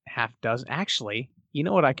a half dozen. Actually, you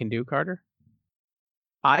know what I can do, Carter?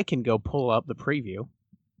 I can go pull up the preview,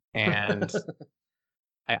 and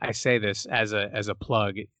I say this as a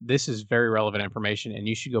plug. This is very relevant information, and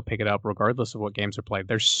you should go pick it up regardless of what games are played.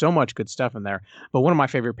 There's so much good stuff in there. But one of my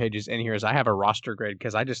favorite pages in here is I have a roster grid,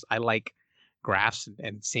 because I like graphs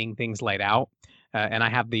and seeing things laid out. And I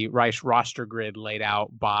have the Rice roster grid laid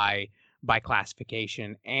out by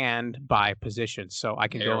classification and by position. So I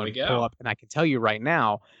can go and pull up, and I can tell you right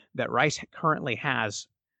now that Rice currently has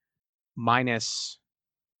minus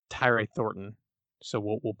Tyree Thornton. So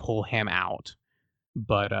we'll pull him out.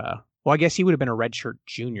 But well, I guess he would have been a redshirt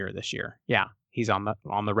junior this year. Yeah, he's on the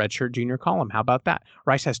redshirt junior column. How about that?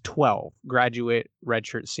 Rice has 12 graduate,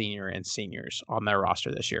 redshirt senior, and seniors on their roster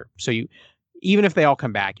this year. So even if they all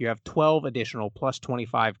come back, you have 12 additional plus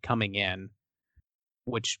 25 coming in,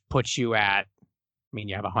 which puts you at,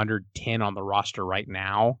 you have 110 on the roster right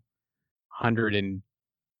now,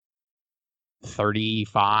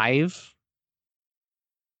 135,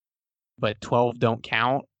 but 12 don't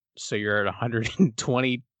count. So you're at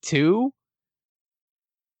 122,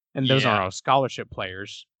 and those aren't all scholarship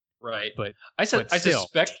players, right? But I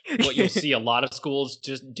suspect what you'll see a lot of schools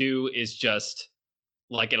just do is just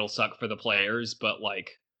like, it'll suck for the players, but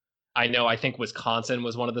like I think Wisconsin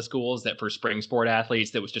was one of the schools that for spring sport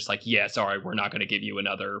athletes that was just like, yeah, sorry, we're not going to give you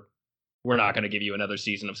another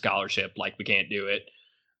season of scholarship. Like, we can't do it,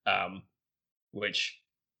 which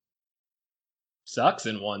sucks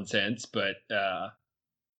in one sense, but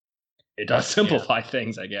it does simplify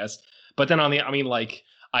things, I guess. But then I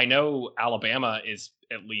know Alabama is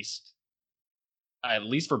at least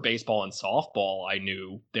for baseball and softball, I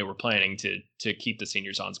knew they were planning to keep the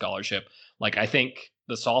seniors on scholarship. Like, I think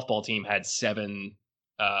the softball team had 7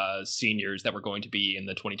 seniors that were going to be in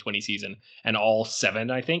the 2020 season, and all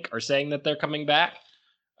 7, I think, are saying that they're coming back.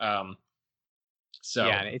 So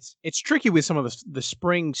yeah, it's tricky with some of the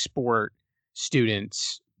spring sport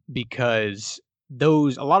students, because a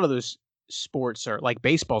lot of those sports are like,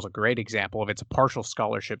 baseball's a great example of, it's a partial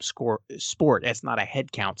scholarship sport. It's not a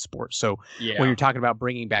head count sport. So when you're talking about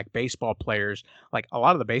bringing back baseball players, like, a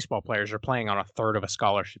lot of the baseball players are playing on a third of a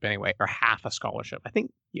scholarship anyway, or half a scholarship. I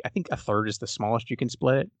think a third is the smallest you can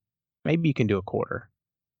split it. Maybe you can do a quarter,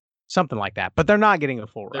 something like that. But they're not getting a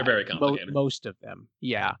full ride. They're very complicated. Most of them,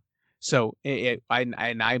 yeah. So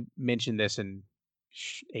I mentioned this in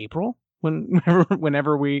April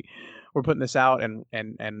whenever we were putting this out, and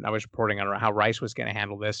I was reporting on how Rice was going to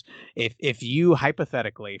handle this. If you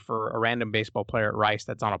hypothetically, for a random baseball player at Rice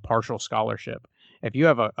that's on a partial scholarship, if you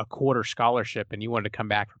have a quarter scholarship and you wanted to come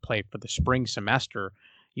back to play for the spring semester,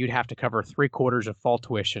 you'd have to cover 3/4 of fall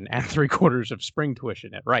tuition and 3/4 of spring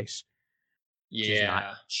tuition at Rice. Which is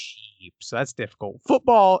not cheap. So that's difficult.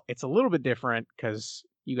 Football, it's a little bit different because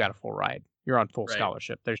you got a full ride. You're on full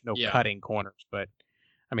scholarship. There's no cutting corners, but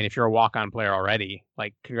if you're a walk-on player already,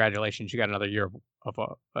 like, congratulations, you got another year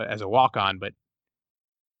as a walk-on, but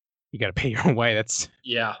you got to pay your own way.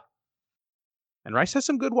 And Rice has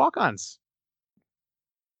some good walk-ons.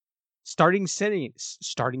 Starting center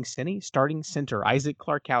Isaac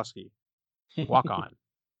Klarkowski, walk on.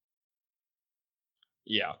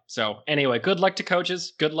 Yeah. So anyway, good luck to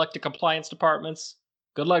coaches. Good luck to compliance departments.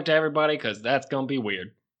 Good luck to everybody, because that's gonna be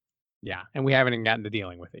weird. Yeah, and we haven't even gotten to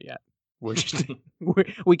dealing with it yet. We're just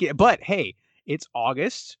we get, but hey, it's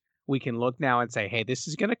August. We can look now and say, hey, this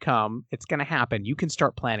is gonna come. It's gonna happen. You can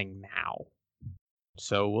start planning now.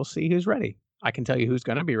 So we'll see who's ready. I can tell you who's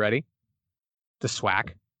gonna be ready. The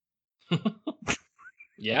SWAC.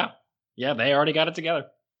 Yeah. Yeah, they already got it together.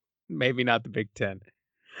 Maybe not the Big Ten.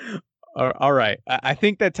 All right. I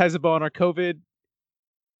think that ties a bow on our COVID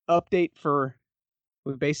update for.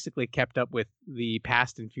 We've basically kept up with the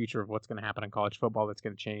past and future of what's going to happen in college football that's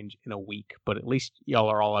going to change in a week. But at least y'all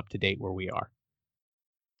are all up to date where we are.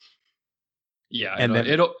 Yeah, and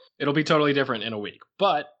it'll be totally different in a week.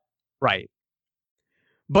 But right.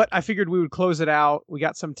 But I figured we would close it out. We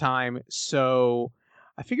got some time, so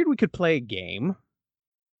I figured we could play a game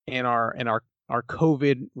in our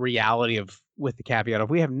COVID reality of, with the caveat of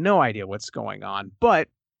we have no idea what's going on. But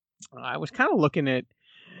I was kind of looking at,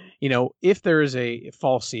 if there is a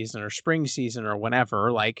fall season or spring season or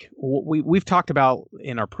whenever, like we've talked about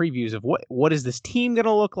in our previews of what is this team going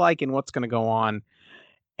to look like and what's going to go on.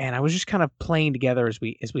 And I was just kind of playing together as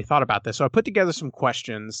we thought about this. So I put together some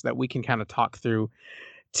questions that we can kind of talk through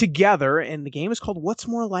together. And the game is called What's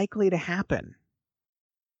More Likely to Happen?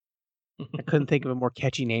 I couldn't think of a more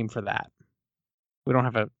catchy name for that. We don't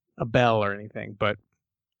have a bell or anything, but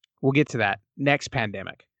we'll get to that next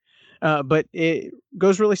pandemic. But it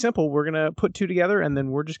goes really simple. We're going to put two together, and then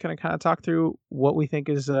we're just going to kind of talk through what we think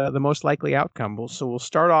is the most likely outcome. So we'll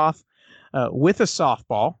start off with a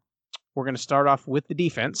softball. We're going to start off with the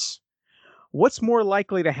defense. What's more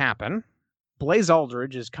likely to happen? Blaze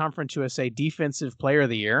Aldridge is Conference USA Defensive Player of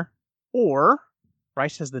the Year, or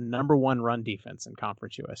Rice has the number one run defense in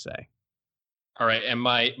Conference USA. All right, and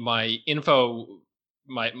my info,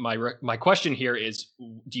 my question here is: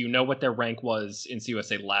 do you know what their rank was in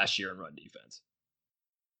CUSA last year in run defense?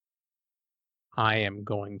 I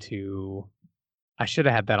should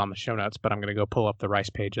have had that on the show notes, but I'm going to go pull up the Rice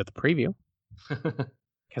page of the preview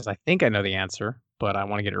because I think I know the answer, but I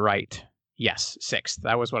want to get it right. Yes, 6th.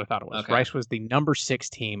 That was what I thought it was. Okay. Rice was the number 6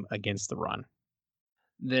 team against the run.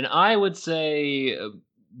 Then I would say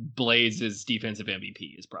Blaze's defensive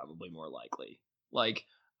MVP is probably more likely. Like,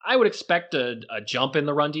 I would expect a jump in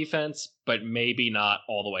the run defense, but maybe not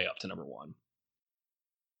all the way up to number 1.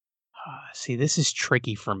 See, this is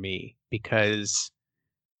tricky for me because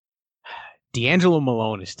D'Angelo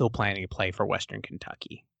Malone is still planning to play for Western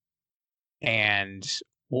Kentucky. And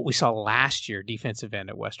what we saw last year, defensive end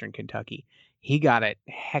at Western Kentucky, he got a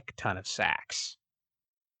heck ton of sacks.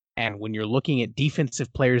 And when you're looking at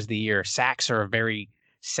defensive players of the year, sacks are a very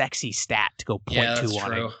sexy stat to go point to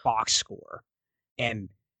on a box score. And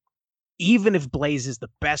even if Blaze is the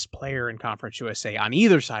best player in Conference USA on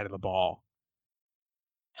either side of the ball,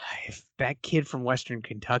 if that kid from Western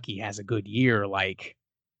Kentucky has a good year, like,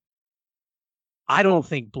 I don't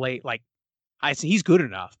think Blaze, like, he's good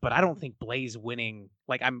enough, but I don't think Blaze winning,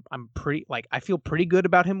 like, I'm pretty, like, I feel pretty good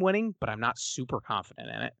about him winning, but I'm not super confident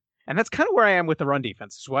in it. And that's kind of where I am with the run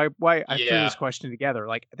defense. That's why I threw this question together.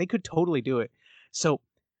 Like, they could totally do it. So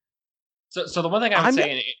the one thing I would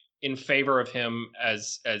say in favor of him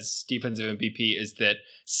as defensive MVP is that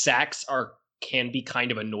sacks can be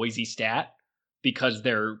kind of a noisy stat because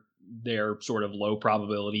they're sort of low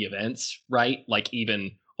probability events, right? Like,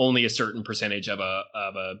 even only a certain percentage of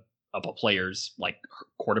a player's, like,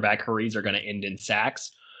 quarterback hurries are going to end in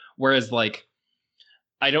sacks. Whereas, like,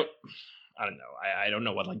 I don't know. I don't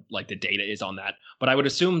know what like the data is on that, but I would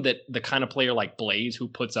assume that the kind of player like Blaze who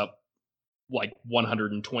puts up like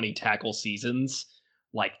 120 tackle seasons,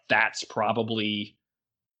 like, that's probably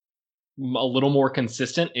a little more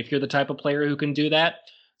consistent if you're the type of player who can do that.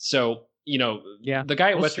 So, the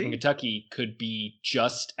guy at Western Kentucky could be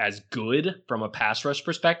just as good from a pass rush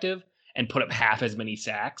perspective and put up half as many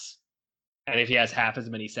sacks. And if he has half as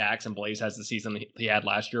many sacks and Blaze has the season he had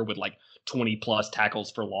last year with like 20 plus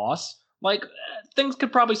tackles for loss, like, things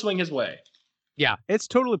could probably swing his way. Yeah, it's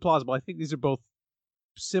totally plausible. I think these are both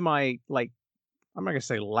semi, like, I'm not going to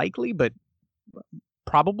say likely, but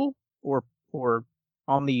probable or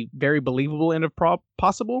on the very believable end of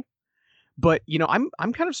possible. But, I'm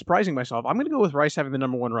kind of surprising myself. I'm going to go with Rice having the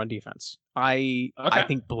number 1 run defense. I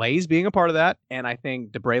think Blaze being a part of that, and I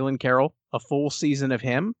think DeBraylon Carroll, a full season of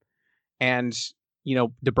him, and,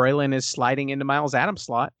 DeBraylon is sliding into Miles Adams'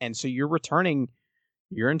 slot, and so you're returning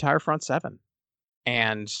your entire front 7.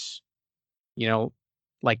 And,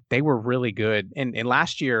 like, they were really good. And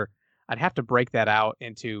last year, I'd have to break that out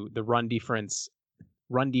into the run defense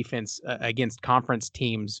against conference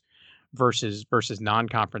teams versus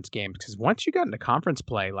non-conference games. Because once you got into conference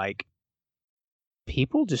play, like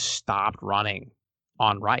people just stopped running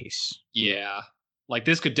on Rice. Yeah, like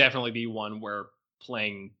this could definitely be one where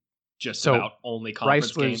playing just about only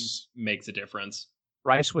conference games makes a difference.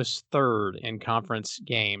 Rice was third in conference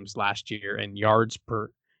games last year in yards per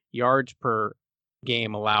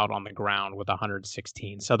game allowed on the ground with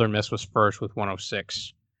 116. Southern Miss was first with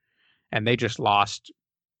 106, and they just lost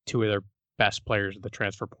two of their best players of the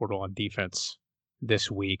transfer portal on defense this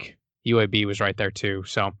week. UAB was right there too.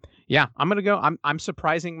 So yeah, I'm gonna go. I'm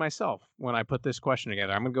surprising myself when I put this question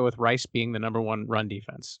together. I'm gonna go with Rice being the number one run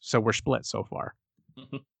defense. So we're split so far.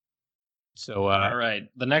 So all right,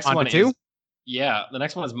 the next one is the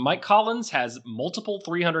next one is Mike Collins has multiple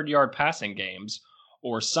 300-yard passing games,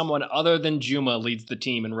 or someone other than Juma leads the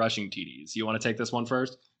team in rushing TDs. You want to take this one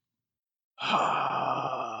first?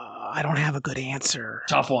 I don't have a good answer.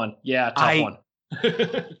 Tough one. Yeah, tough one.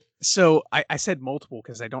 So I said multiple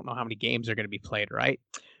because I don't know how many games are going to be played, right?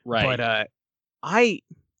 Right. But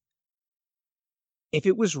if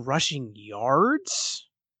it was rushing yards,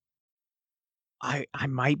 I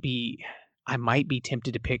might be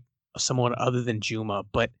tempted to pick someone other than Juma,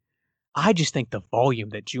 but I just think the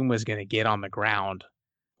volume that Juma is going to get on the ground,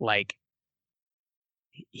 like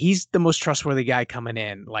he's the most trustworthy guy coming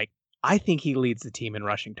in. Like I think he leads the team in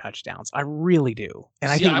rushing touchdowns. I really do.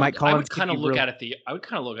 And I think Mike Collins. I would kind of look at it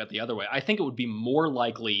the other way. I think it would be more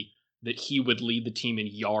likely that he would lead the team in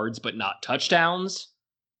yards but not touchdowns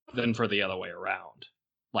than for the other way around.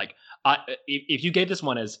 Like, if you gave this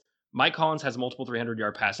one as Mike Collins has multiple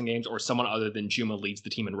 300-yard passing games, or someone other than Juma leads the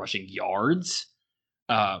team in rushing yards,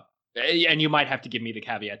 and you might have to give me the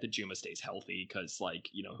caveat that Juma stays healthy because, like,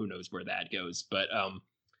 who knows where that goes. But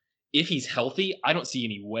if he's healthy, I don't see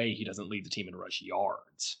any way he doesn't lead the team in rush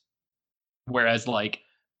yards. Whereas, like,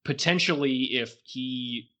 potentially if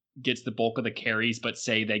he gets the bulk of the carries, but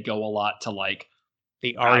say they go a lot to, like,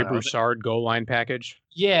 the Ari Broussard goal line package.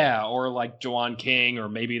 Yeah, or like Jawan King, or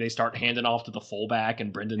maybe they start handing off to the fullback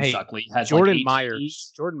and Brendan Suckley has Jordan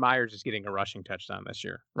Myers. Jordan Myers is getting a rushing touchdown this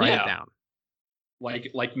year. Write it down.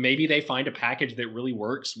 Like maybe they find a package that really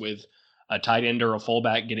works with a tight end or a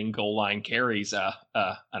fullback getting goal line carries,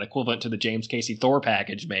 an equivalent to the James Casey Thor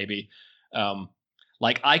package, maybe.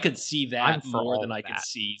 Like I could see that more than I could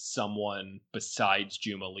see someone besides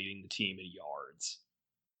Juma leading the team in yards.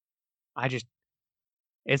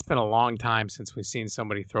 It's been a long time since we've seen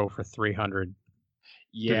somebody throw for 300.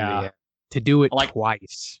 Yeah. To do it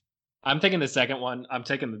twice. I'm taking the second one. I'm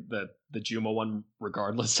taking the Juma one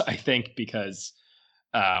regardless, I think, because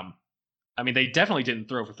I mean, they definitely didn't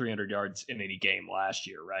throw for 300 yards in any game last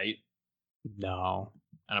year, right? No.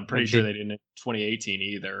 And I'm pretty sure they didn't in 2018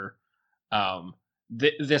 either.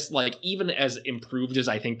 This, like, even as improved as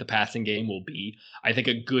I think the passing game will be, I think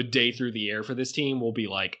a good day through the air for this team will be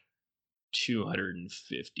like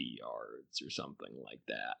 250 yards or something like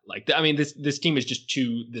that. Like, I mean, this team is just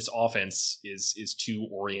this offense is too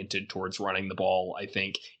oriented towards running the ball, I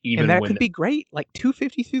think. Even and that could be great. Like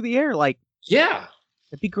 250 through the air. Like, yeah,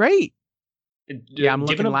 it'd be great. Yeah, I'm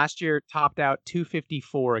looking last year topped out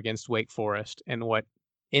 254 against Wake Forest and what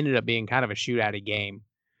ended up being kind of a shootout game.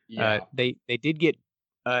 Yeah. They did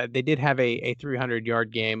have a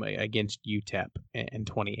 300-yard game against UTEP in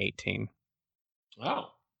 2018.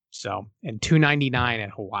 Wow. So, and 299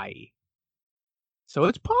 at Hawaii. So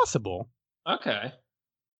it's possible. Okay.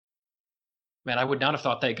 Man, I would not have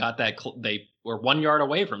thought they got that. They were 1 yard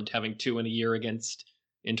away from having two in a year in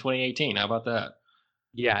 2018. How about that?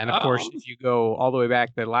 Yeah, and of course, if you go all the way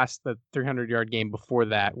back, the 300-yard game before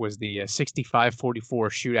that was the 65-44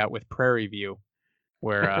 shootout with Prairie View,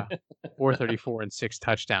 where 434 and 6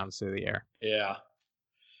 touchdowns through the air. Yeah.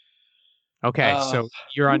 Okay, so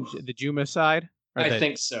you're on the Juma side? I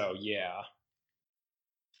think so, yeah.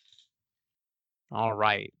 All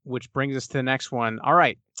right, which brings us to the next one. All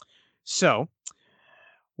right, so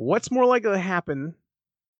what's more likely to happen?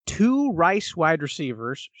 2 Rice wide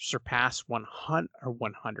receivers surpass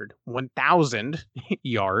 1,000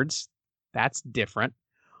 yards. That's different.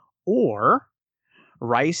 Or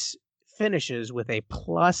Rice finishes with a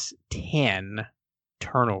 +10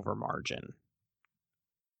 turnover margin.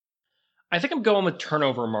 I think I'm going with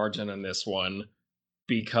turnover margin in this one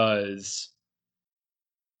because.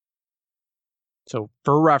 So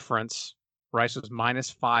for reference, Rice was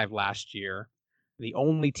 -5 last year. The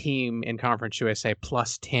only team in Conference USA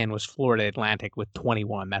 +10 was Florida Atlantic with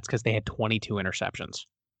 21. That's because they had 22 interceptions.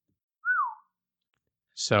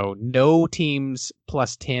 So no teams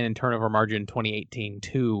 +10 in turnover margin in 2018,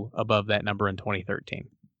 2 above that number in 2013.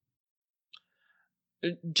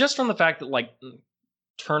 Just from the fact that like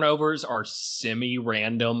turnovers are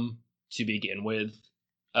semi-random to begin with.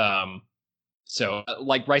 So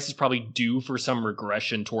like Rice is probably due for some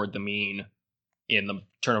regression toward the mean in the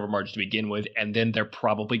turnover margin to begin with, and then they're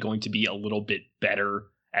probably going to be a little bit better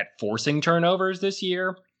at forcing turnovers this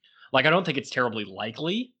year. Like I don't think it's terribly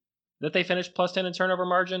likely that they finish plus 10 in turnover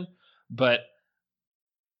margin, but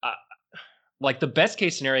uh, like the best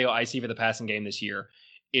case scenario I see for the passing game this year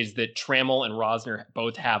is that Trammell and Rosner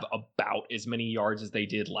both have about as many yards as they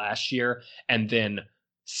did last year, and then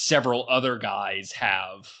several other guys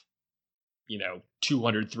have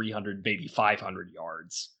 200, 300, maybe 500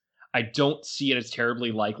 yards. I don't see it as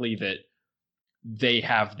terribly likely that they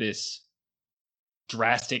have this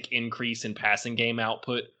drastic increase in passing game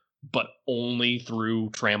output, but only through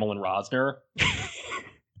Trammell and Rosner.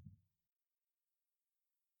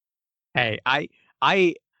 Hey,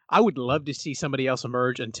 I would love to see somebody else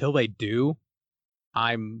emerge. Until they do,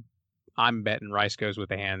 I'm betting Rice goes with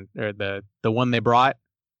the hand, or the one they brought.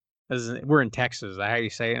 We're in Texas. Is that how you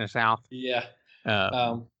say it in the South? Yeah.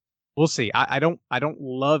 We'll see. I don't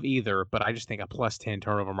love either, but I just think a plus 10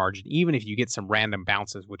 turnover margin, even if you get some random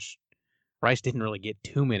bounces, which Rice didn't really get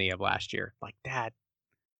too many of last year, like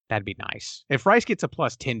that'd be nice. If Rice gets a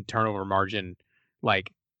plus 10 turnover margin,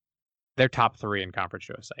 like they're top 3 in Conference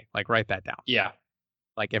USA. Like write that down. Yeah.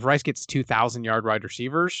 Like if Rice gets 2,000-yard wide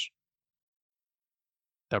receivers,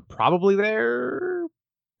 they're probably there,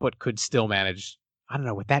 but could still manage. I don't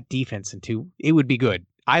know, with that defense and two, it would be good.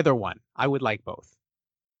 Either one. I would like both.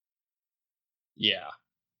 Yeah.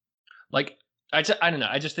 Like, I don't know.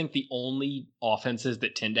 I just think the only offenses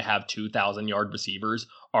that tend to have 2,000-yard receivers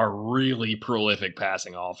are really prolific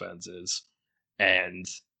passing offenses. And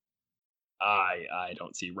I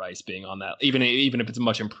don't see Rice being on that. Even if it's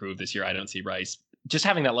much improved this year, I don't see Rice just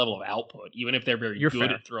having that level of output, even if they're very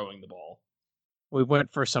good at throwing the ball. We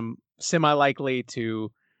went for some semi-likely to,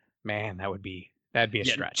 man, that'd be a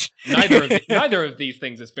stretch. Neither of these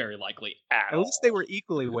things is very likely at all. At least they were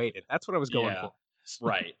equally weighted. That's what I was going for.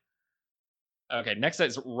 Right. Okay, next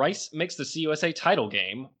is Rice makes the CUSA title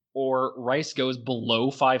game, or Rice goes below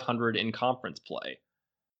 500 in conference play.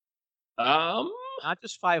 Not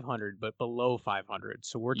just 500, but below 500.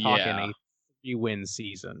 So we're talking a 3-win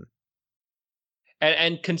season.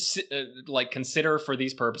 And consider for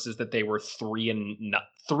these purposes that they were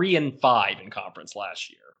 3-5 in conference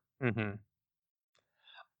last year. Mm-hmm.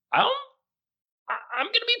 I'm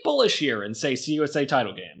gonna be bullish here and say CUSA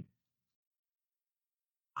title game.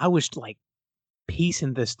 I was like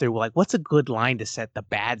piecing this through, like, what's a good line to set the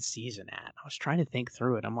bad season at? I was trying to think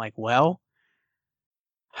through it. I'm like, well,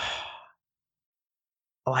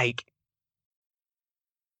 like,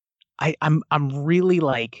 I'm really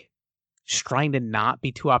like trying to not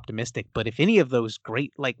be too optimistic. But if any of those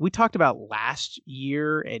great, like we talked about last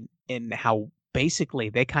year, and how basically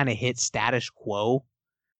they kind of hit status quo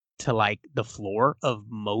to like the floor of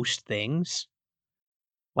most things.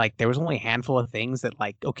 Like there was only a handful of things that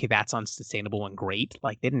like, okay, that's unsustainable and great.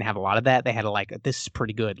 Like they didn't have a lot of that. They had like, this is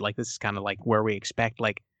pretty good. Like this is kind of like where we expect.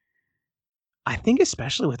 Like I think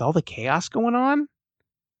especially with all the chaos going on,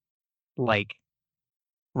 like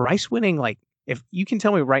Rice winning, like if you can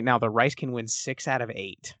tell me right now, the Rice can win 6 out of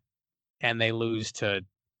 8 and they lose to,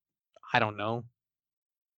 I don't know,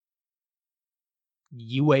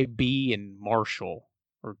 UAB and Marshall,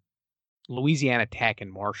 or Louisiana Tech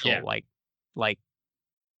and Marshall. Yeah. Like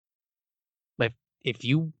if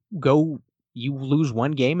you lose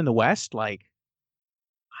one game in the West, like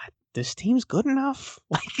this team's good enough.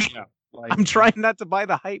 Like I'm trying not to buy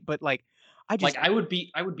the hype, but like I would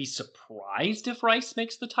be surprised if Rice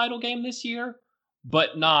makes the title game this year,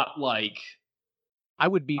 but not like I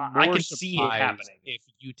would be more I could surprised see it happening if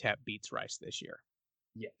UTEP beats Rice this year.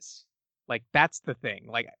 Yes. Like that's the thing.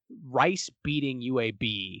 Like Rice beating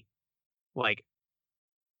UAB, like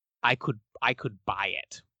I could buy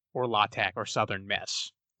it, or La Tech or Southern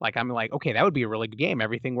Miss. Like I'm like, okay, that would be a really good game.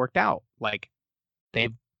 Everything worked out. Like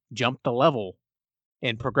they've jumped the level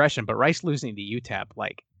in progression, but Rice losing to UTEP,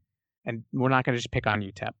 like, and we're not going to just pick on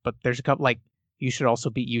UTEP, but there's a couple, like, you should also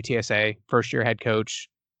beat UTSA, first year head coach,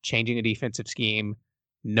 changing a defensive scheme,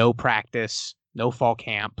 no practice, no fall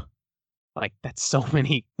camp. Like, that's so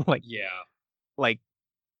many, like, like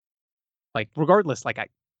regardless, like,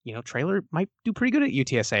 Traylor might do pretty good at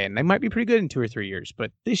UTSA and they might be pretty good in 2 or 3 years, but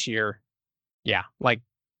this year, yeah, like,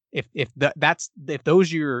 if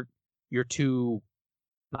those are your two,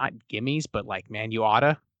 not gimmies, but like, man, you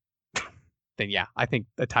oughta, then yeah, I think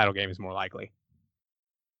the title game is more likely.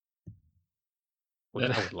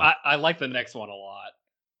 I like the next one a lot.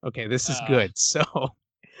 Okay, this is good. So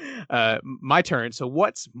My turn. So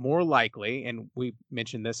what's more likely, and we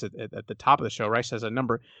mentioned this at the top of the show, Rice has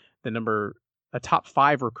a top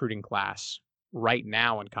 5 recruiting class right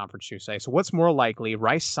now in Conference USA. So what's more likely,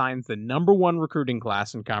 Rice signs the number 1 recruiting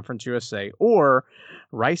class in Conference USA, or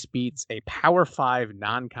Rice beats a Power 5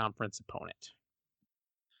 non-conference opponent?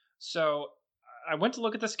 So I went to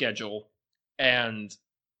look at the schedule, and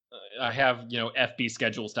I have,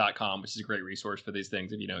 fbschedules.com, which is a great resource for these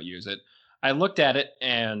things if you don't use it. I looked at it,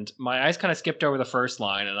 and my eyes kind of skipped over the first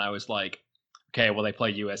line, and I was like, okay, well, they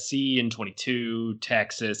play USC in 22,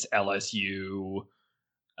 Texas, LSU,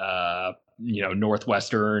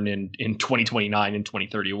 Northwestern in 2029 and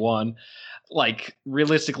 2031. Like,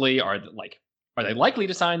 realistically, are they likely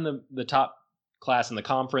to sign the top class in the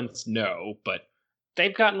conference? No, but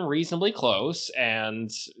they've gotten reasonably close, and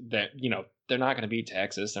that they're not going to beat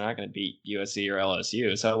Texas, they're not going to beat USC or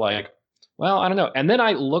LSU. So well, I don't know. And then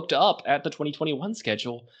I looked up at the 2021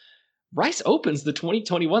 schedule. Rice opens the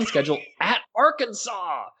 2021 schedule at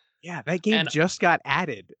Arkansas. Yeah, that game just got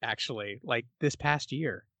added, actually, like this past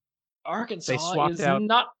year. Arkansas is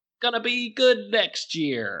not going to be good next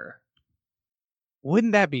year.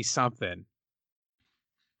 Wouldn't that be something?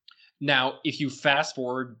 Now, if you fast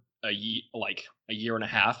forward a year and a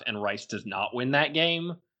half and Rice does not win that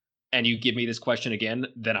game, and you give me this question again,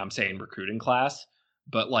 then I'm saying recruiting class.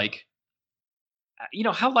 But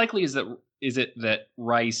how likely is it that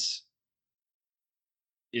Rice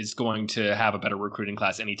is going to have a better recruiting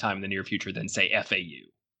class anytime in the near future than, say, FAU?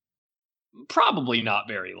 Probably not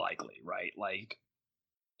very likely, right? Like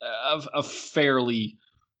a fairly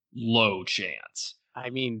low chance. I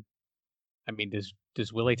mean,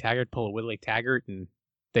 does Willie Taggart pull a Willie Taggart and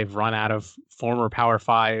they've run out of former Power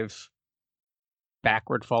 5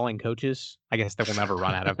 backward falling coaches? I guess they will never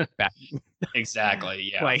run out of that.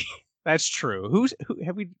 Exactly. Yeah. That's true. Who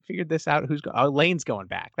have we figured this out? Lane's going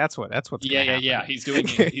back. That's what's yeah. He's doing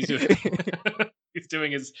he's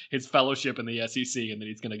doing his fellowship in the SEC, and then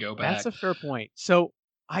he's going to go back. That's a fair point. So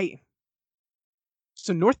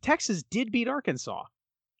North Texas did beat Arkansas.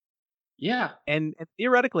 Yeah. And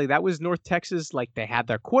theoretically that was North Texas, like they had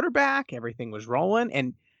their quarterback, everything was rolling,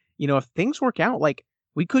 and if things work out, like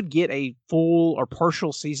we could get a full or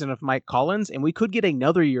partial season of Mike Collins, and we could get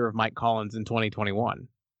another year of Mike Collins in 2021.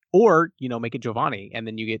 Or, make it Giovanni, and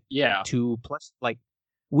then you get 2+. Like,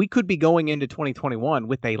 we could be going into 2021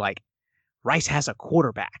 with Rice has a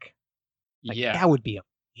quarterback. That would be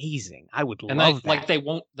amazing. I would love that. They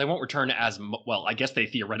won't return as well. I guess they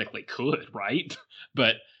theoretically could, right?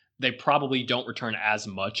 But they probably don't return as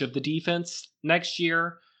much of the defense next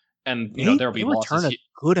year, and there'll be losses. Return a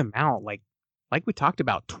good amount, like we talked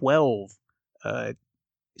about, 12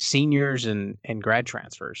 seniors and grad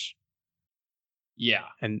transfers. Yeah,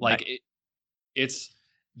 and it's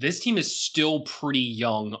this team is still pretty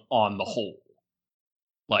young on the whole.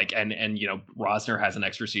 And Rosner has an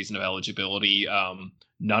extra season of eligibility.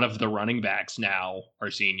 None of the running backs now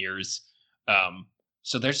are seniors.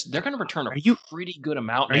 So they're going to return a pretty good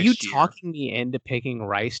amount next year. Are you talking me into picking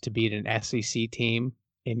Rice to beat an SEC team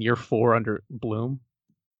in year 4 under Bloom?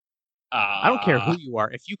 I don't care who you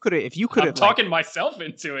are. If you could I'm talking myself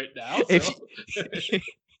into it now. So.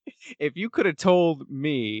 If you could have told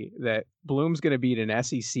me that Bloom's going to beat an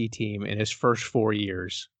SEC team in his first 4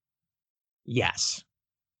 years, yes,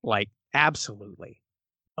 absolutely.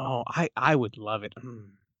 Oh, I would love it.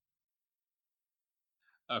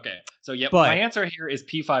 Okay, so my answer here is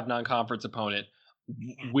P5 non-conference opponent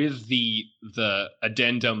with the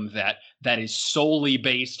addendum that is solely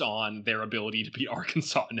based on their ability to beat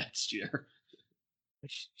Arkansas next year.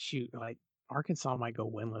 Shoot, Arkansas might go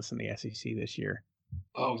winless in the SEC this year.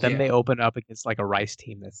 Oh, then they open up against a Rice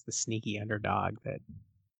team that's the sneaky underdog.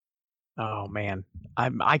 Oh man,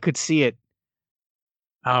 I could see it.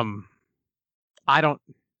 I'm gonna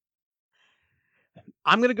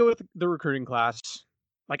go with the recruiting class.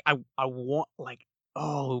 I want it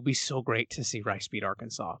would be so great to see Rice beat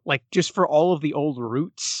Arkansas. Just for all of the old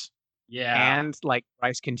roots. Yeah. And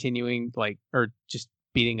Rice continuing or just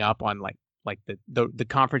beating up on the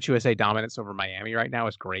Conference USA dominance over Miami right now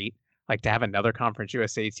is great. To have another Conference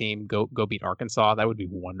USA team go beat Arkansas, that would be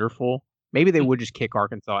wonderful. Maybe they would just kick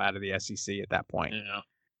Arkansas out of the SEC at that point.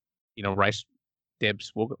 Yeah. Rice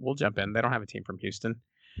dibs. We'll jump in. They don't have a team from Houston.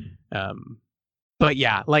 But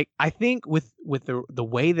yeah, I think with the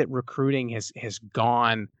way that recruiting has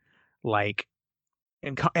gone,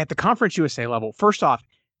 at the Conference USA level, first off,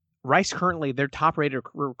 Rice currently, their top-rated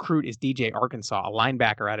recruit is DJ Arkansas, a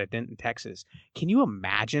linebacker out of Denton, Texas. Can you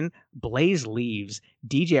imagine? Blaze leaves,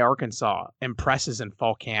 DJ Arkansas impresses in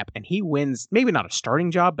fall camp, and he wins, maybe not a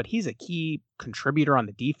starting job, but he's a key contributor on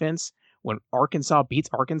the defense. when Arkansas beats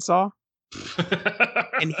Arkansas,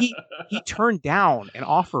 and he turned down an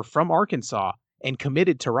offer from Arkansas and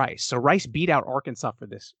committed to Rice. So Rice beat out Arkansas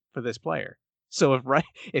for this player. So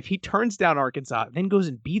if he turns down Arkansas, then goes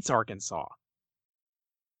and beats Arkansas.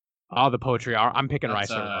 Oh, the poetry. I'm picking Rice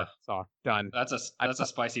over Arkansas. Done. That's a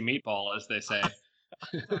spicy meatball, as they say.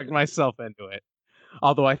 Talked myself into it.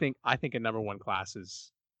 Although I think a number one class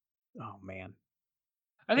is, oh man.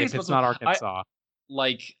 I think if it's not Arkansas.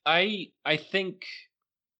 I think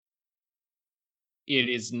it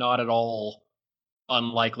is not at all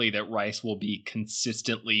unlikely that Rice will be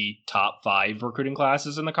consistently top 5 recruiting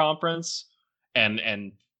classes in the conference. And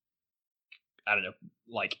I don't know,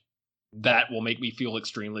 like, that will make me feel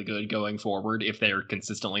extremely good going forward if they're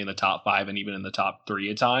consistently in the top 5 and even in the top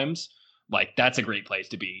 3 at times. Like, that's a great place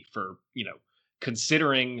to be for,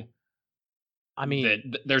 considering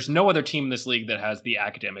that there's no other team in this league that has the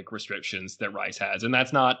academic restrictions that Rice has. And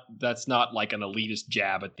that's not like an elitist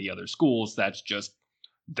jab at the other schools. That's just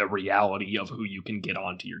the reality of who you can get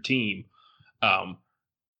onto your team.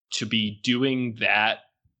 To be doing that,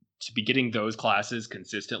 to be getting those classes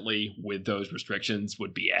consistently with those restrictions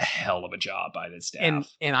would be a hell of a job by this staff.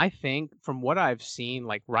 And I think from what I've seen,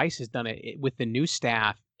 like Rice has done it with the new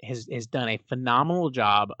staff, has done a phenomenal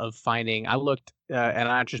job of finding. I looked, and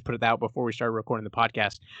I just put it out before we started recording the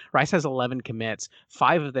podcast. Rice has 11 commits.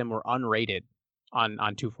 5 of them were unrated on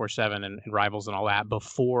 247 and Rivals and all that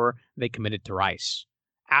before they committed to Rice.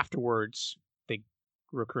 Afterwards, the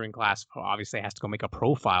recruiting class obviously has to go make a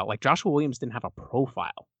profile. Like Joshua Williams didn't have a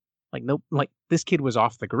profile. Like this kid was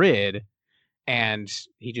off the grid, and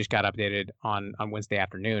he just got updated on Wednesday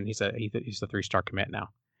afternoon. He's a 3-star commit now.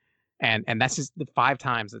 And that's just the 5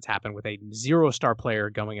 times that's happened with a 0-star player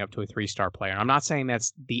going up to a 3-star player. And I'm not saying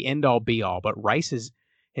that's the end all be all, but Rice has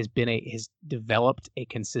developed a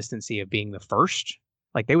consistency of being the first.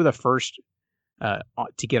 Like they were the first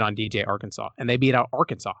to get on DJ Arkansas, and they beat out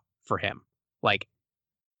Arkansas for him. Like,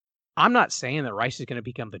 I'm not saying that Rice is going to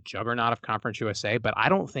become the juggernaut of Conference USA, but I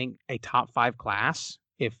don't think a top 5 class,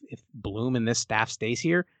 if Bloom and this staff stays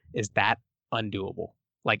here, is that undoable.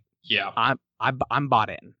 Like, yeah, I'm bought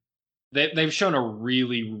in. They've shown a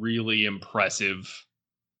really, really impressive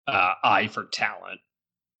eye for talent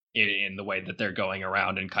in the way that they're going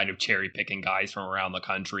around and kind of cherry picking guys from around the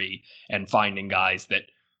country and finding guys that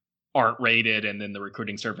aren't rated, and then the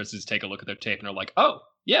recruiting services take a look at their tape and are like, oh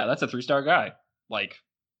yeah, that's a 3-star guy. Like,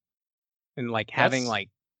 and like having like,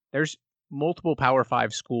 there's multiple Power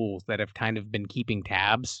 5 schools that have kind of been keeping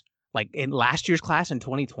tabs. Like in last year's class in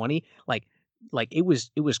 2020, like it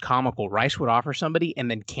was comical. Rice would offer somebody, and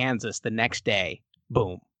then Kansas the next day,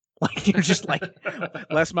 boom. Like you're just like,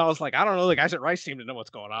 Les Miles, like, I don't know, the guys at Rice seem to know what's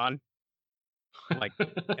going on. Like,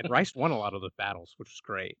 and Rice won a lot of those battles, which was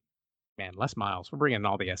great. Man, Les Miles, we're bringing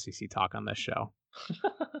all the SEC talk on this show.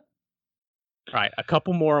 All right, a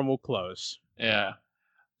couple more and we'll close. Yeah.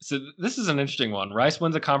 So this is an interesting one. Rice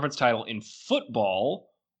wins a conference title in football,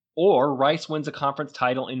 or Rice wins a conference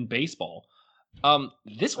title in baseball.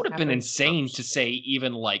 This would have been insane to say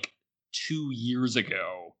even like 2 years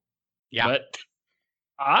ago. Yeah. But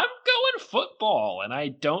I'm going football, and I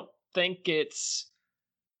don't think it's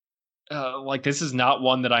like, this is not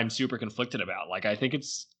one that I'm super conflicted about. Like, I think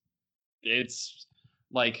it's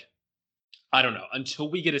like, I don't know, until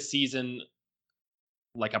we get a season,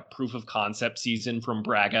 like a proof of concept season from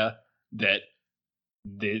Braga, that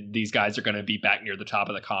these guys are going to be back near the top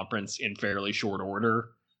of the conference in fairly short order.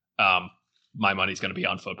 My money's going to be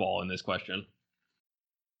on football in this question.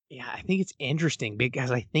 Yeah, I think it's interesting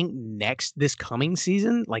because I think this coming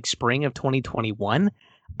season, like spring of 2021,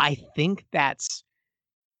 I think that's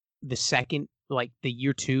the second, like the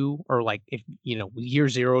year 2, or like, if year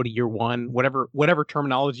 0 to year 1, whatever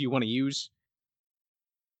terminology you want to use.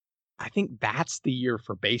 I think that's the year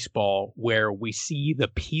for baseball where we see the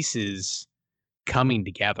pieces coming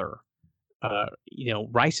together.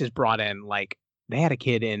 Rice has brought in, like, they had a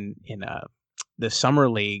kid in the summer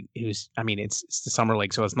league who's, I mean, it's the summer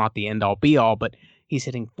league, so it's not the end all be all, but he's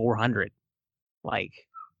hitting 400. Like,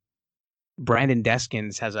 Brandon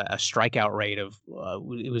Deskins has a strikeout rate of I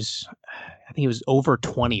think it was over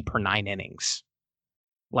 20 per 9 innings.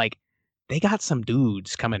 Like, they got some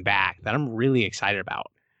dudes coming back that I'm really excited about.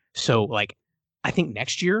 So, like, I think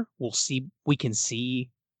next year we'll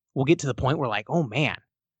get to the point where, like, oh man,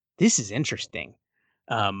 this is interesting.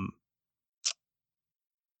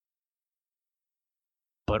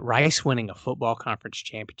 But Rice winning a football conference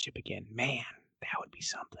championship again, man, that would be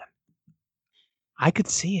something. I could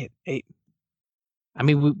see it. I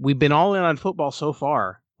mean, we've been all in on football so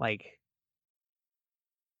far. Like,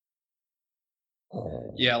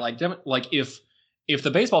 yeah, like if if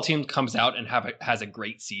the baseball team comes out and has a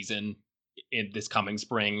great season in this coming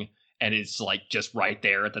spring and it's like just right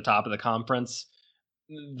there at the top of the conference,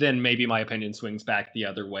 then maybe my opinion swings back the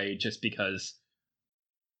other way, just because,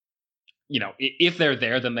 if they're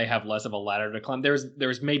there, then they have less of a ladder to climb.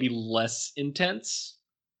 There's maybe less intense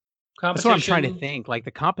That's what I'm trying to competition. think. Like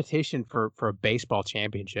the competition for a baseball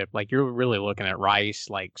championship, like you're really looking at Rice,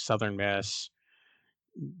 like Southern Miss,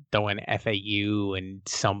 throwing FAU and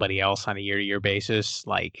somebody else on a year-to-year basis.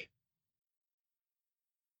 Like,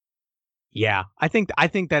 yeah, I think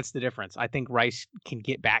that's the difference. I think Rice can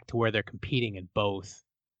get back to where they're competing in both.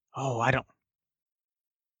 Oh, I'm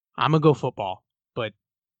gonna go football, but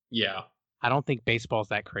Yeah. I don't think baseball's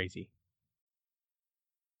that crazy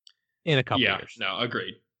in a couple years. No,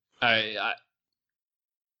 agreed. I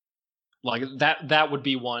like that would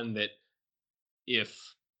be one that, if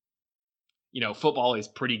football is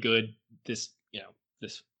pretty good this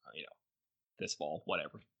this this fall,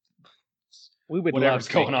 whatever, We would love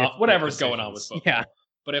whatever's going on with football. Yeah.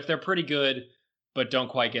 But if they're pretty good but don't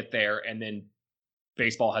quite get there, and then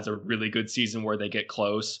baseball has a really good season where they get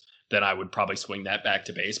close, then I would probably swing that back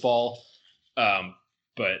to baseball.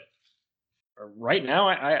 But right now,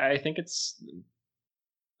 I think it's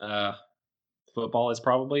football is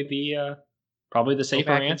probably the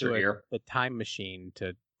safer answer here. The time machine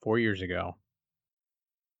to 4 years ago.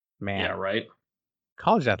 Man. Yeah, right.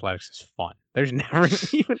 College athletics is fun. There's never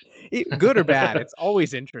even good or bad. It's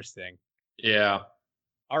always interesting. Yeah.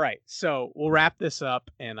 All right. So we'll wrap this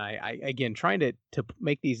up. And I again, trying to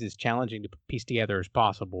make these as challenging to piece together as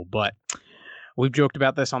possible. But we've joked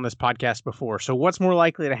about this on this podcast before. So what's more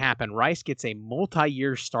likely to happen? Rice gets a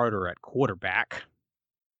multi-year starter at quarterback,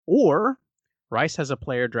 or Rice has a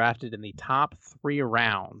player drafted in the top 3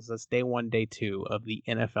 rounds. That's day 1, day 2 of the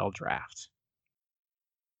NFL draft.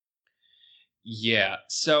 Yeah.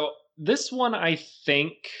 So this one, I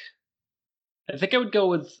think I would go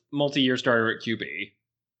with multi-year starter at QB,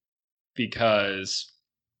 because,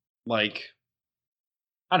 like,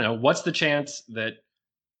 I don't know, what's the chance that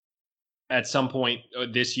at some point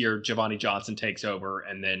this year Giovanni Johnson takes over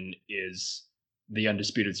and then is the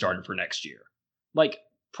undisputed starter for next year? Like,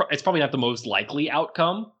 it's probably not the most likely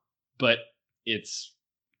outcome, but it's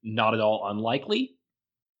not at all unlikely,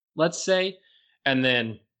 let's say. And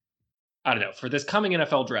then, I don't know, for this coming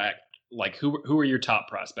NFL draft, like, who are your top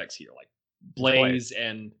prospects here? Like Blaze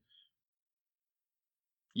and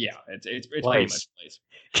yeah, it's pretty much Blaze.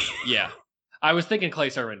 Yeah, I was thinking Clay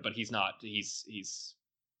Sermon, but he's not. He's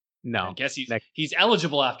no. I guess he's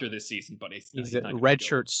eligible after this season, but he's a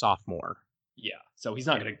redshirt sophomore. Yeah, so he's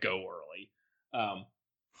not going to go early.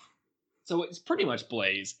 So it's pretty much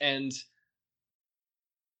Blaze, and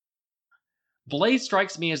Blaze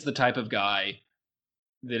strikes me as the type of guy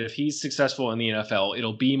that if he's successful in the NFL,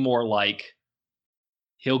 it'll be more like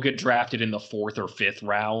he'll get drafted in the 4th or 5th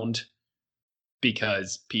round,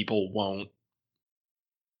 because people won't,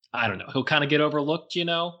 I don't know, he'll kind of get overlooked,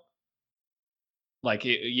 like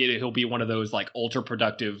he'll be one of those like ultra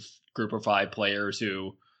productive group of 5 players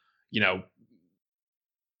who,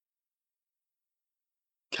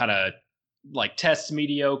 kind of like tests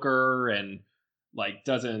mediocre and like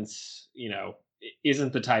doesn't,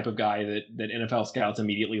 isn't the type of guy that NFL scouts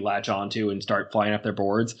immediately latch onto and start flying up their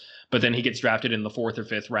boards. But then he gets drafted in the 4th or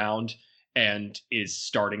 5th round and is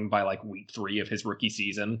starting by like week 3 of his rookie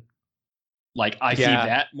season. Like, I see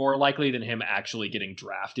that more likely than him actually getting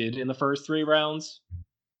drafted in the first 3 rounds.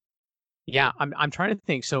 Yeah, I'm trying to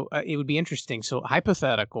think. So it would be interesting. So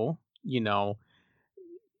hypothetical,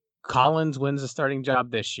 Collins wins the starting job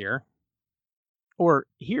this year. Or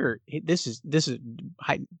here, this is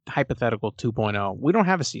hypothetical 2.0. We don't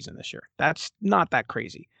have a season this year. That's not that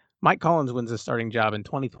crazy. Mike Collins wins the starting job in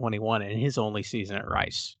 2021 in his only season at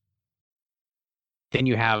Rice. Then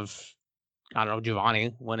you have, I don't know,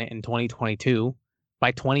 Giovanni win it in 2022.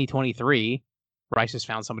 By 2023, Rice has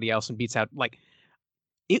found somebody else and beats out. Like,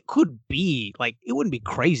 it could be, like, it wouldn't be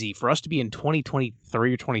crazy for us to be in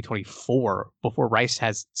 2023 or 2024 before Rice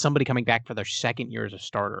has somebody coming back for their second year as a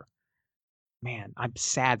starter. Man, I'm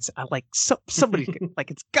sad. I like somebody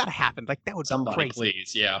like, it's got to happen. Like, that would be crazy.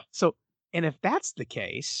 Please, yeah. So, and if that's the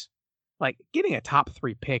case, like, getting a top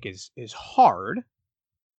 3 pick is hard.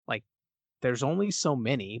 Like, there's only so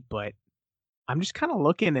many, but I'm just kind of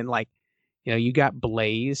looking and like, you got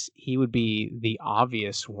Blaze. He would be the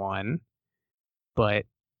obvious one, but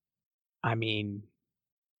I mean,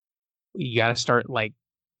 you got to start like,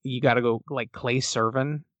 you got to go like Clay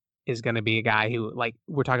Sermon is going to be a guy who, like,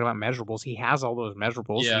 we're talking about measurables. He has all those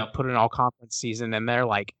measurables. Yeah. You put an all conference season in there.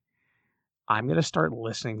 Like, I'm going to start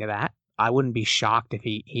listening to that. I wouldn't be shocked if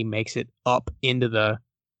he makes it up into the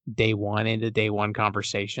day one into day one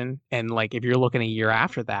conversation. And like, if you're looking a year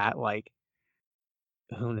after that, like,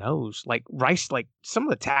 who knows? Like Rice, like some of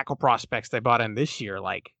the tackle prospects they bought in this year,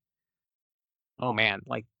 like, oh man,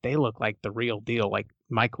 like they look like the real deal, like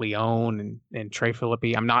Mike Leone and Trey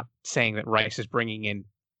Philippi. I'm not saying that Rice is bringing in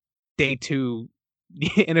day two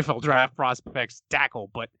NFL draft prospects tackle,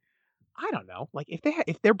 but I don't know. Like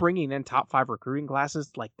if they're bringing in top 5 recruiting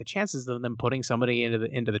classes, like the chances of them putting somebody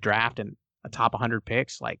into the draft and a top 100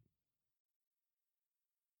 picks, like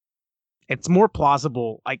it's more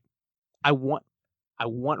plausible. Like I want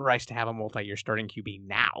Rice to have a multi-year starting QB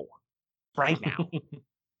now, right now.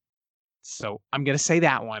 So I'm gonna say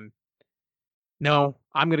that one. No,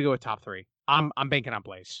 I'm gonna go with top 3. I'm banking on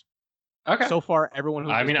Blaze. Okay. So far, everyone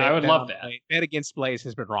who I would love that. Bet against Blaze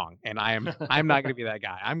has been wrong, and I'm not gonna be that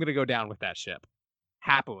guy. I'm gonna go down with that ship,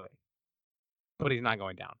 happily. But he's not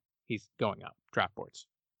going down. He's going up draft boards.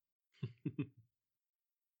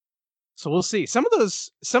 So we'll see. Some of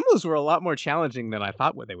those were a lot more challenging than I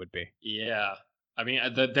thought what they would be. Yeah, I mean,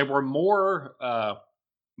 there were more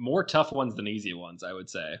tough ones than easy ones, I would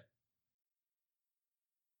say.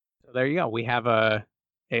 So there you go. We have a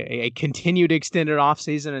continued extended off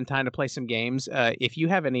season and time to play some games. If you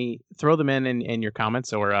have any, throw them in your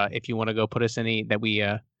comments, or if you want to go put us any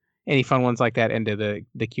fun ones like that into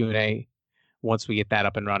the Q&A once we get that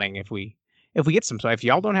up and running. If we get some, so if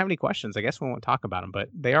y'all don't have any questions, I guess we won't talk about them, but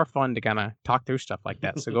they are fun to kind of talk through stuff like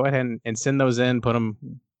that. So go ahead and send those in, put them,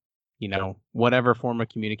 whatever form of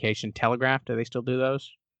communication. Telegraph, do they still do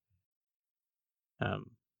those?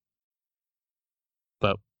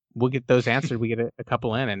 But we'll get those answered. We get a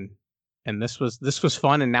couple in, and this was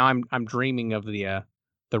fun. And now I'm dreaming of the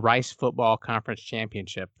Rice Football Conference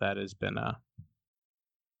Championship that has been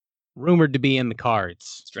rumored to be in the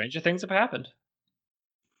cards. Stranger things have happened.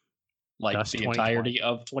 Like just the entirety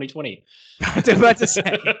of 2020. I was about to say,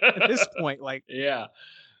 at this point, like, yeah.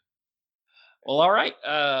 Well, all right.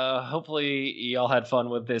 Hopefully y'all had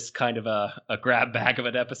fun with this kind of a grab bag of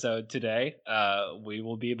an episode today. We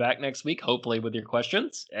will be back next week, hopefully with your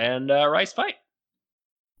questions and Rice Fight.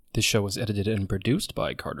 This show was edited and produced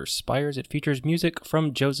by Carter Spires. It features music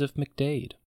from Joseph McDade.